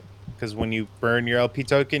basket, because when you burn your LP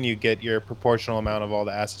token, you get your proportional amount of all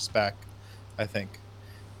the assets back, I think.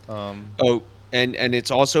 Oh, and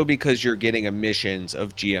it's also because you're getting emissions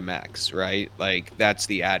of GMX, right? Like that's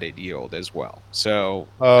the added yield as well. So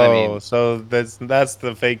I mean, So that's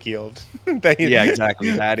the fake yield. yeah,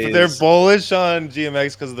 exactly. That They're is, bullish on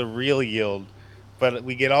GMX because of the real yield, but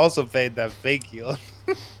we get also paid that fake yield.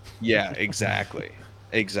 yeah, exactly,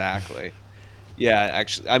 exactly. Yeah,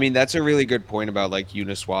 actually, I mean that's a really good point about like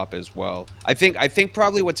Uniswap as well. I think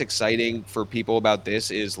probably what's exciting for people about this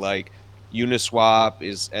is like Uniswap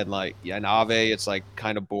is and like yeah, and Aave, it's like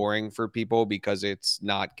kind of boring for people because it's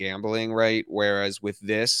not gambling, right? Whereas with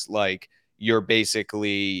this, like you're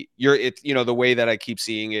basically the way that I keep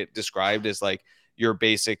seeing it described is like you're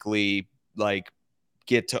basically like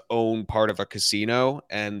get to own part of a casino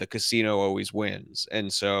and the casino always wins.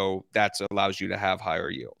 And so that allows you to have higher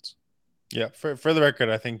yields. Yeah, for the record,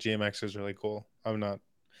 I think GMX is really cool. I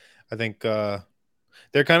think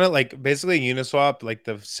they're kind of like basically Uniswap, like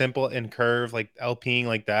the simple and curve, like LPing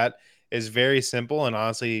like that is very simple and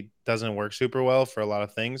honestly doesn't work super well for a lot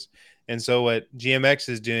of things. And so what GMX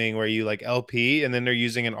is doing, where you like LP and then they're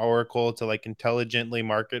using an Oracle to like intelligently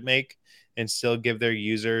market make and still give their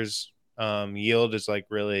users yield, is like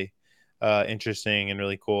really interesting and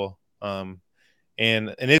really cool. And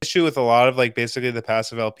an issue with a lot of like basically the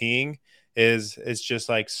passive LPing is it's just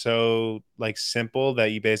like so like simple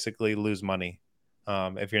that you basically lose money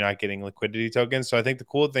if you're not getting liquidity tokens. So I think the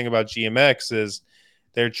cool thing about GMX is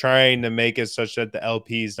they're trying to make it such that the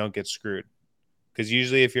LPs don't get screwed, because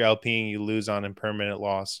usually if you're LPing, you lose on impermanent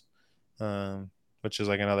loss, which is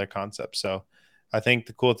like another concept. So I think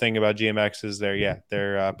the cool thing about GMX is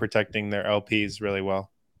they're protecting their LPs really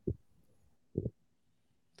well.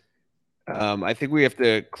 I think we have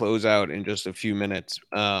to close out in just a few minutes.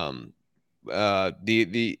 I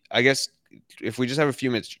guess if we just have a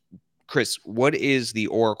few minutes, Chris, what is the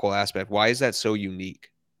Oracle aspect? Why is that so unique?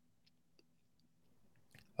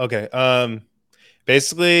 Okay.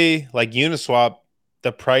 Basically, like Uniswap,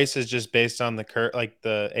 the price is just based on the curve, like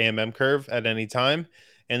the AMM curve at any time,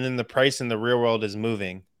 and then the price in the real world is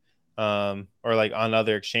moving, or like on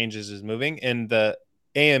other exchanges is moving, and the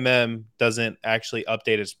AMM doesn't actually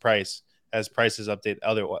update its price as prices update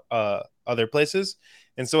other places.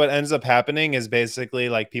 And so what ends up happening is basically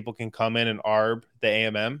like people can come in and arb the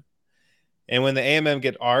AMM, and when the AMM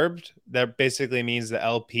get arbed, that basically means the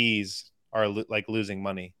LPs are like losing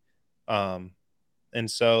money. Um, and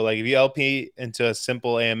so, like, if you LP into a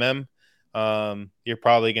simple AMM, you're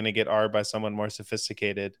probably going to get R by someone more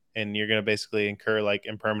sophisticated, and you're going to basically incur like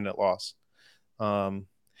impermanent loss.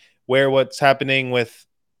 Where what's happening with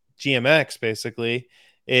GMX basically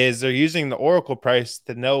is they're using the Oracle price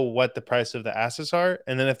to know what the price of the assets are,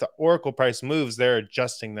 and then if the Oracle price moves, they're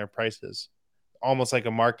adjusting their prices, almost like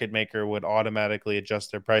a market maker would automatically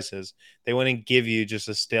adjust their prices. They wouldn't give you just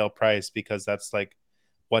a stale price because that's like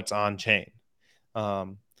what's on chain.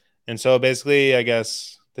 Um, and so basically, I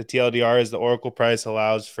guess the TLDR is the Oracle price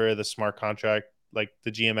allows for the smart contract, like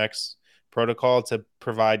the GMX protocol, to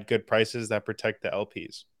provide good prices that protect the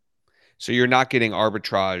LPs. So you're not getting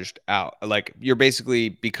arbitraged out. Like you're basically,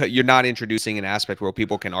 because you're not introducing an aspect where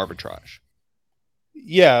people can arbitrage.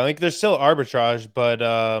 Yeah, like there's still arbitrage, but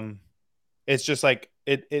it's just like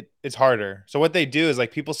it's harder. So what they do is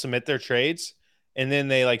like people submit their trades and then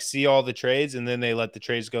they like see all the trades and then they let the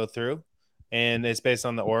trades go through, and it's based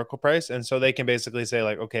on the Oracle price. And so they can basically say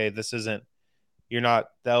like, okay, this isn't, you're not,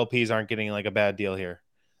 the LPs aren't getting like a bad deal here.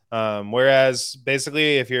 Whereas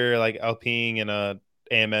basically if you're like LPing in a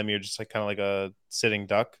AMM, you're just like kind of like a sitting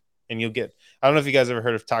duck, and you'll get, I don't know if you guys ever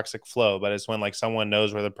heard of toxic flow, but it's when like someone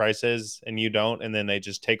knows where the price is and you don't, and then they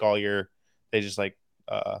just take all your, they just like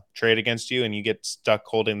trade against you and you get stuck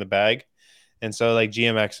holding the bag. And so like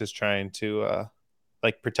GMX is trying to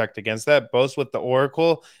like protect against that, both with the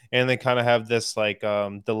Oracle, and they kind of have this like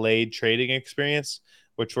delayed trading experience,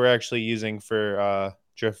 which we're actually using for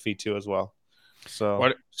Drift V2 as well.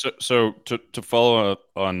 So to follow up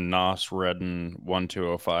on Nas Redden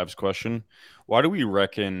 1205's question, why do we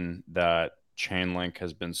reckon that Chainlink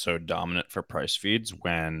has been so dominant for price feeds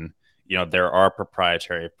when there are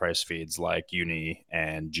proprietary price feeds like Uni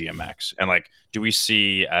and GMX? And like, do we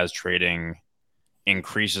see as trading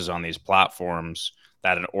increases on these platforms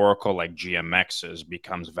that an Oracle like GMX's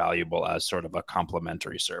becomes valuable as sort of a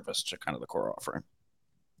complementary service to kind of the core offering?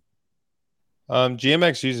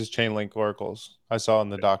 GMX uses Chainlink oracles. I saw in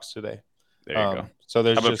the docs today. There you go. So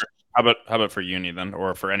there's how about for Uni then,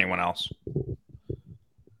 or for anyone else?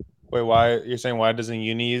 Wait, why you're saying why doesn't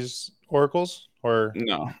Uni use oracles? Or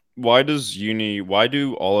no, why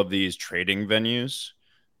do all of these trading venues,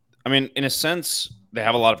 I mean, in a sense, they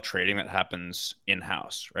have a lot of trading that happens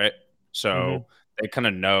in-house, right? So they kind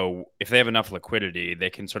of know if they have enough liquidity, they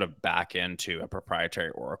can sort of back into a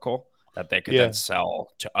proprietary Oracle that they could then sell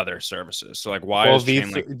to other services. So like, why is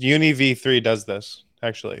Chainlink... Uni V3 does this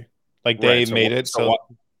actually? Like they made it so.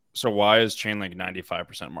 So why is Chainlink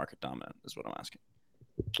 95% market dominant? Is what I'm asking.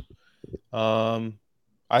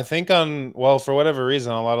 I think for whatever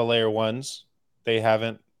reason, a lot of layer ones, they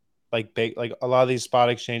haven't like a lot of these spot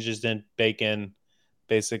exchanges didn't bake in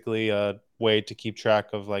basically a way to keep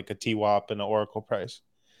track of like a TWAP and an Oracle price.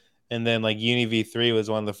 And then like Uni V3 was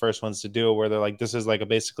one of the first ones to do it, where they're like, this is like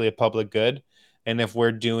basically a public good. And if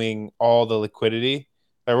we're doing all the liquidity,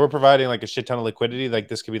 or we're providing like a shit ton of liquidity, like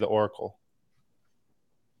this could be the Oracle.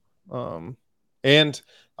 And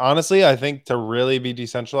honestly, I think to really be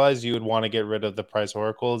decentralized, you would want to get rid of the price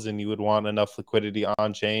oracles, and you would want enough liquidity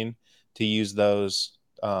on chain to use those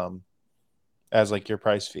as like your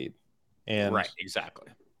price feed. And right, exactly.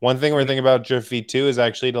 One thing we're thinking about Drift V2 is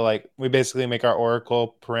actually to like, we basically make our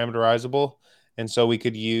Oracle parameterizable. and so we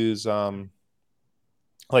could use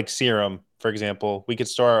like Serum, for example. We could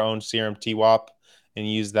store our own Serum TWAP and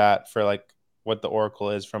use that for like what the oracle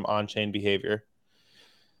is from on-chain behavior.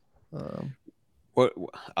 What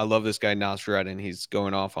I love this guy Nasred, and he's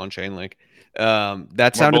going off on Chainlink.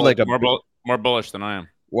 That sounded like a more bullish than I am.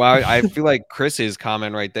 Well, I feel like Chris's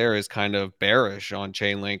comment right there is kind of bearish on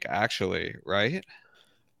Chainlink, actually, right?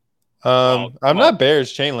 I'm not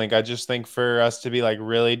bearish Chainlink. I just think for us to be like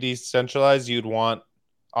really decentralized, you'd want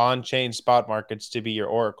on-chain spot markets to be your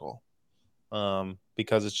oracle,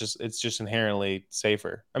 because it's just inherently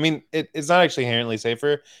safer. I mean, it's not actually inherently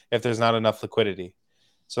safer if there's not enough liquidity.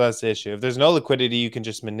 So that's the issue. If there's no liquidity, you can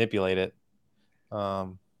just manipulate it.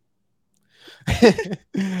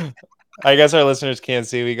 I guess our listeners can't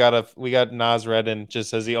see. We got Nas Redden just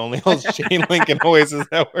says he only holds Chainlink and Oasis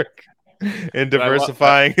Network, and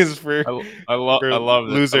diversifying is for I love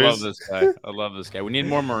losers. I love this guy. I love this guy. We need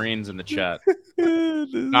more Marines in the chat.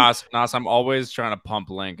 Nas, I'm always trying to pump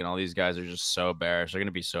Link, and all these guys are just so bearish. They're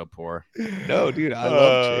gonna be so poor. No, dude, I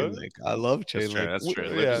love Chainlink. I love Chainlink. That's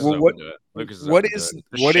true. Yeah. Well,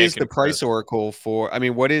 what is the price oracle for? I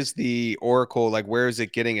mean, what is the oracle like? Where is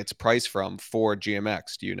it getting its price from for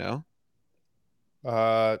GMX? Do you know?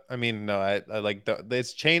 I mean, no, I like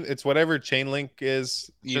it's whatever Chainlink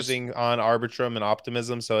is using on Arbitrum and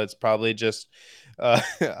Optimism, so it's probably just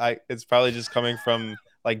it's probably just coming from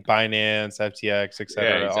like Binance, FTX,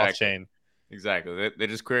 etc. Off chain. Exactly. They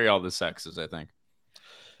just query all the sexes, I think.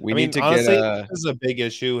 We need to honestly, get this is a big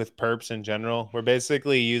issue with perps in general. We're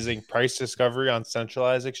basically using price discovery on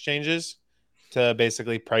centralized exchanges to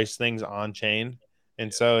basically price things on chain.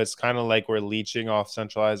 And so it's kind of like we're leeching off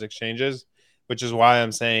centralized exchanges, which is why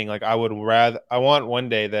I'm saying like I want one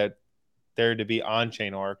day that there to be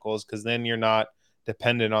on-chain oracles, because then you're not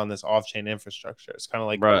dependent on this off-chain infrastructure. It's kind of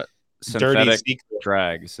like synthetic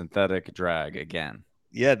drag again.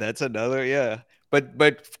 Yeah, that's another. Yeah,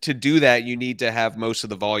 but to do that, you need to have most of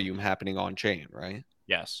the volume happening on chain, right?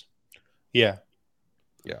 Yes. Yeah.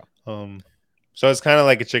 So it's kind of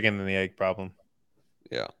like a chicken and the egg problem.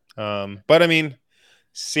 Yeah. But I mean,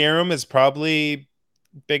 Serum is probably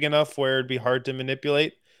big enough where it'd be hard to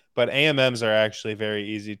manipulate, but AMMs are actually very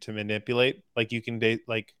easy to manipulate. Like you can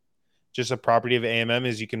just a property of AMM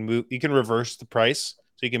is you can reverse the price.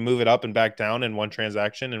 So you can move it up and back down in one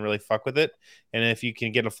transaction and really fuck with it. And if you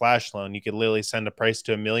can get a flash loan, you could literally send a price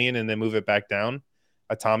to 1 million and then move it back down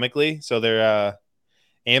atomically. So they're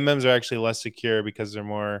AMMs are actually less secure because they're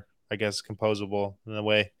more, I guess, composable in a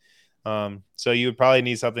way. So you would probably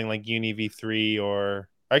need something like UniV3, or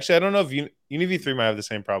actually I don't know if UniV3 might have the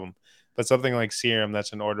same problem, but something like Serum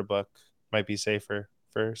that's an order book might be safer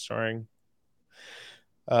for storing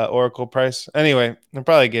oracle price. Anyway, I'm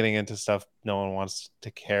probably getting into stuff no one wants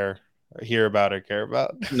to hear about or care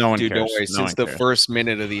about. No one dude, cares. Don't worry. Since the first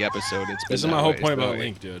minute of the episode, it's been this is my whole point about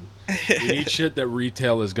Link, dude. We need shit that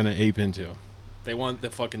retail is gonna ape into. They want the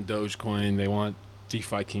fucking Dogecoin. They want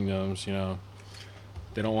DeFi kingdoms. You know,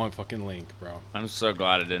 they don't want fucking Link, bro. I'm so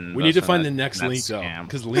glad I didn't. We need to find the next Link though,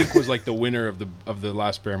 because Link was like the winner of the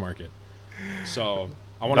last bear market. So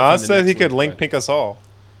I want to. Nas said he could Link pink us all.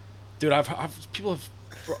 Dude, people have.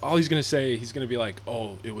 All he's gonna say, he's gonna be like,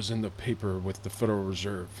 "Oh, it was in the paper with the Federal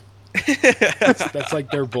Reserve." that's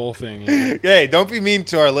like their bull thing. You know? Hey, don't be mean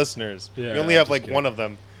to our listeners. Yeah, we only have like one of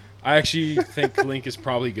them. I actually think Link is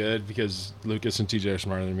probably good because Lucas and TJ are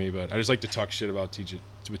smarter than me, but I just like to talk shit about TJ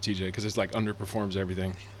because it's like underperforms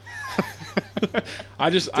everything.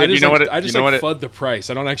 I just FUD the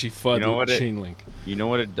price. I don't actually FUD the chain Link. You know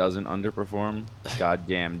what it doesn't underperform?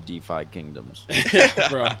 Goddamn DeFi kingdoms.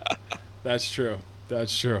 Bro, that's true.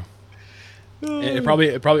 That's true. And it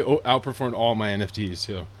probably outperformed all my NFTs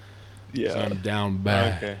too. Yeah, so I'm down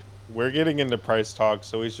bad. Okay, we're getting into price talk,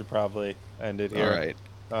 so we should probably end it here. All right.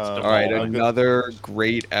 All right, another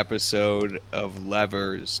great episode of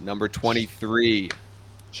Levers, number 23.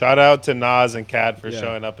 Shout out to Nas and Kat for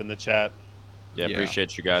showing up in the chat. Yeah,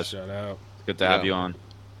 appreciate you guys. Shout out. It's good to have you on.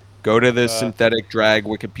 Go to the Synthetic Drag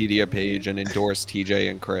Wikipedia page and endorse TJ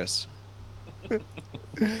and Chris.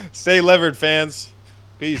 Stay levered, fans.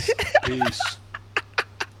 Peace. Peace.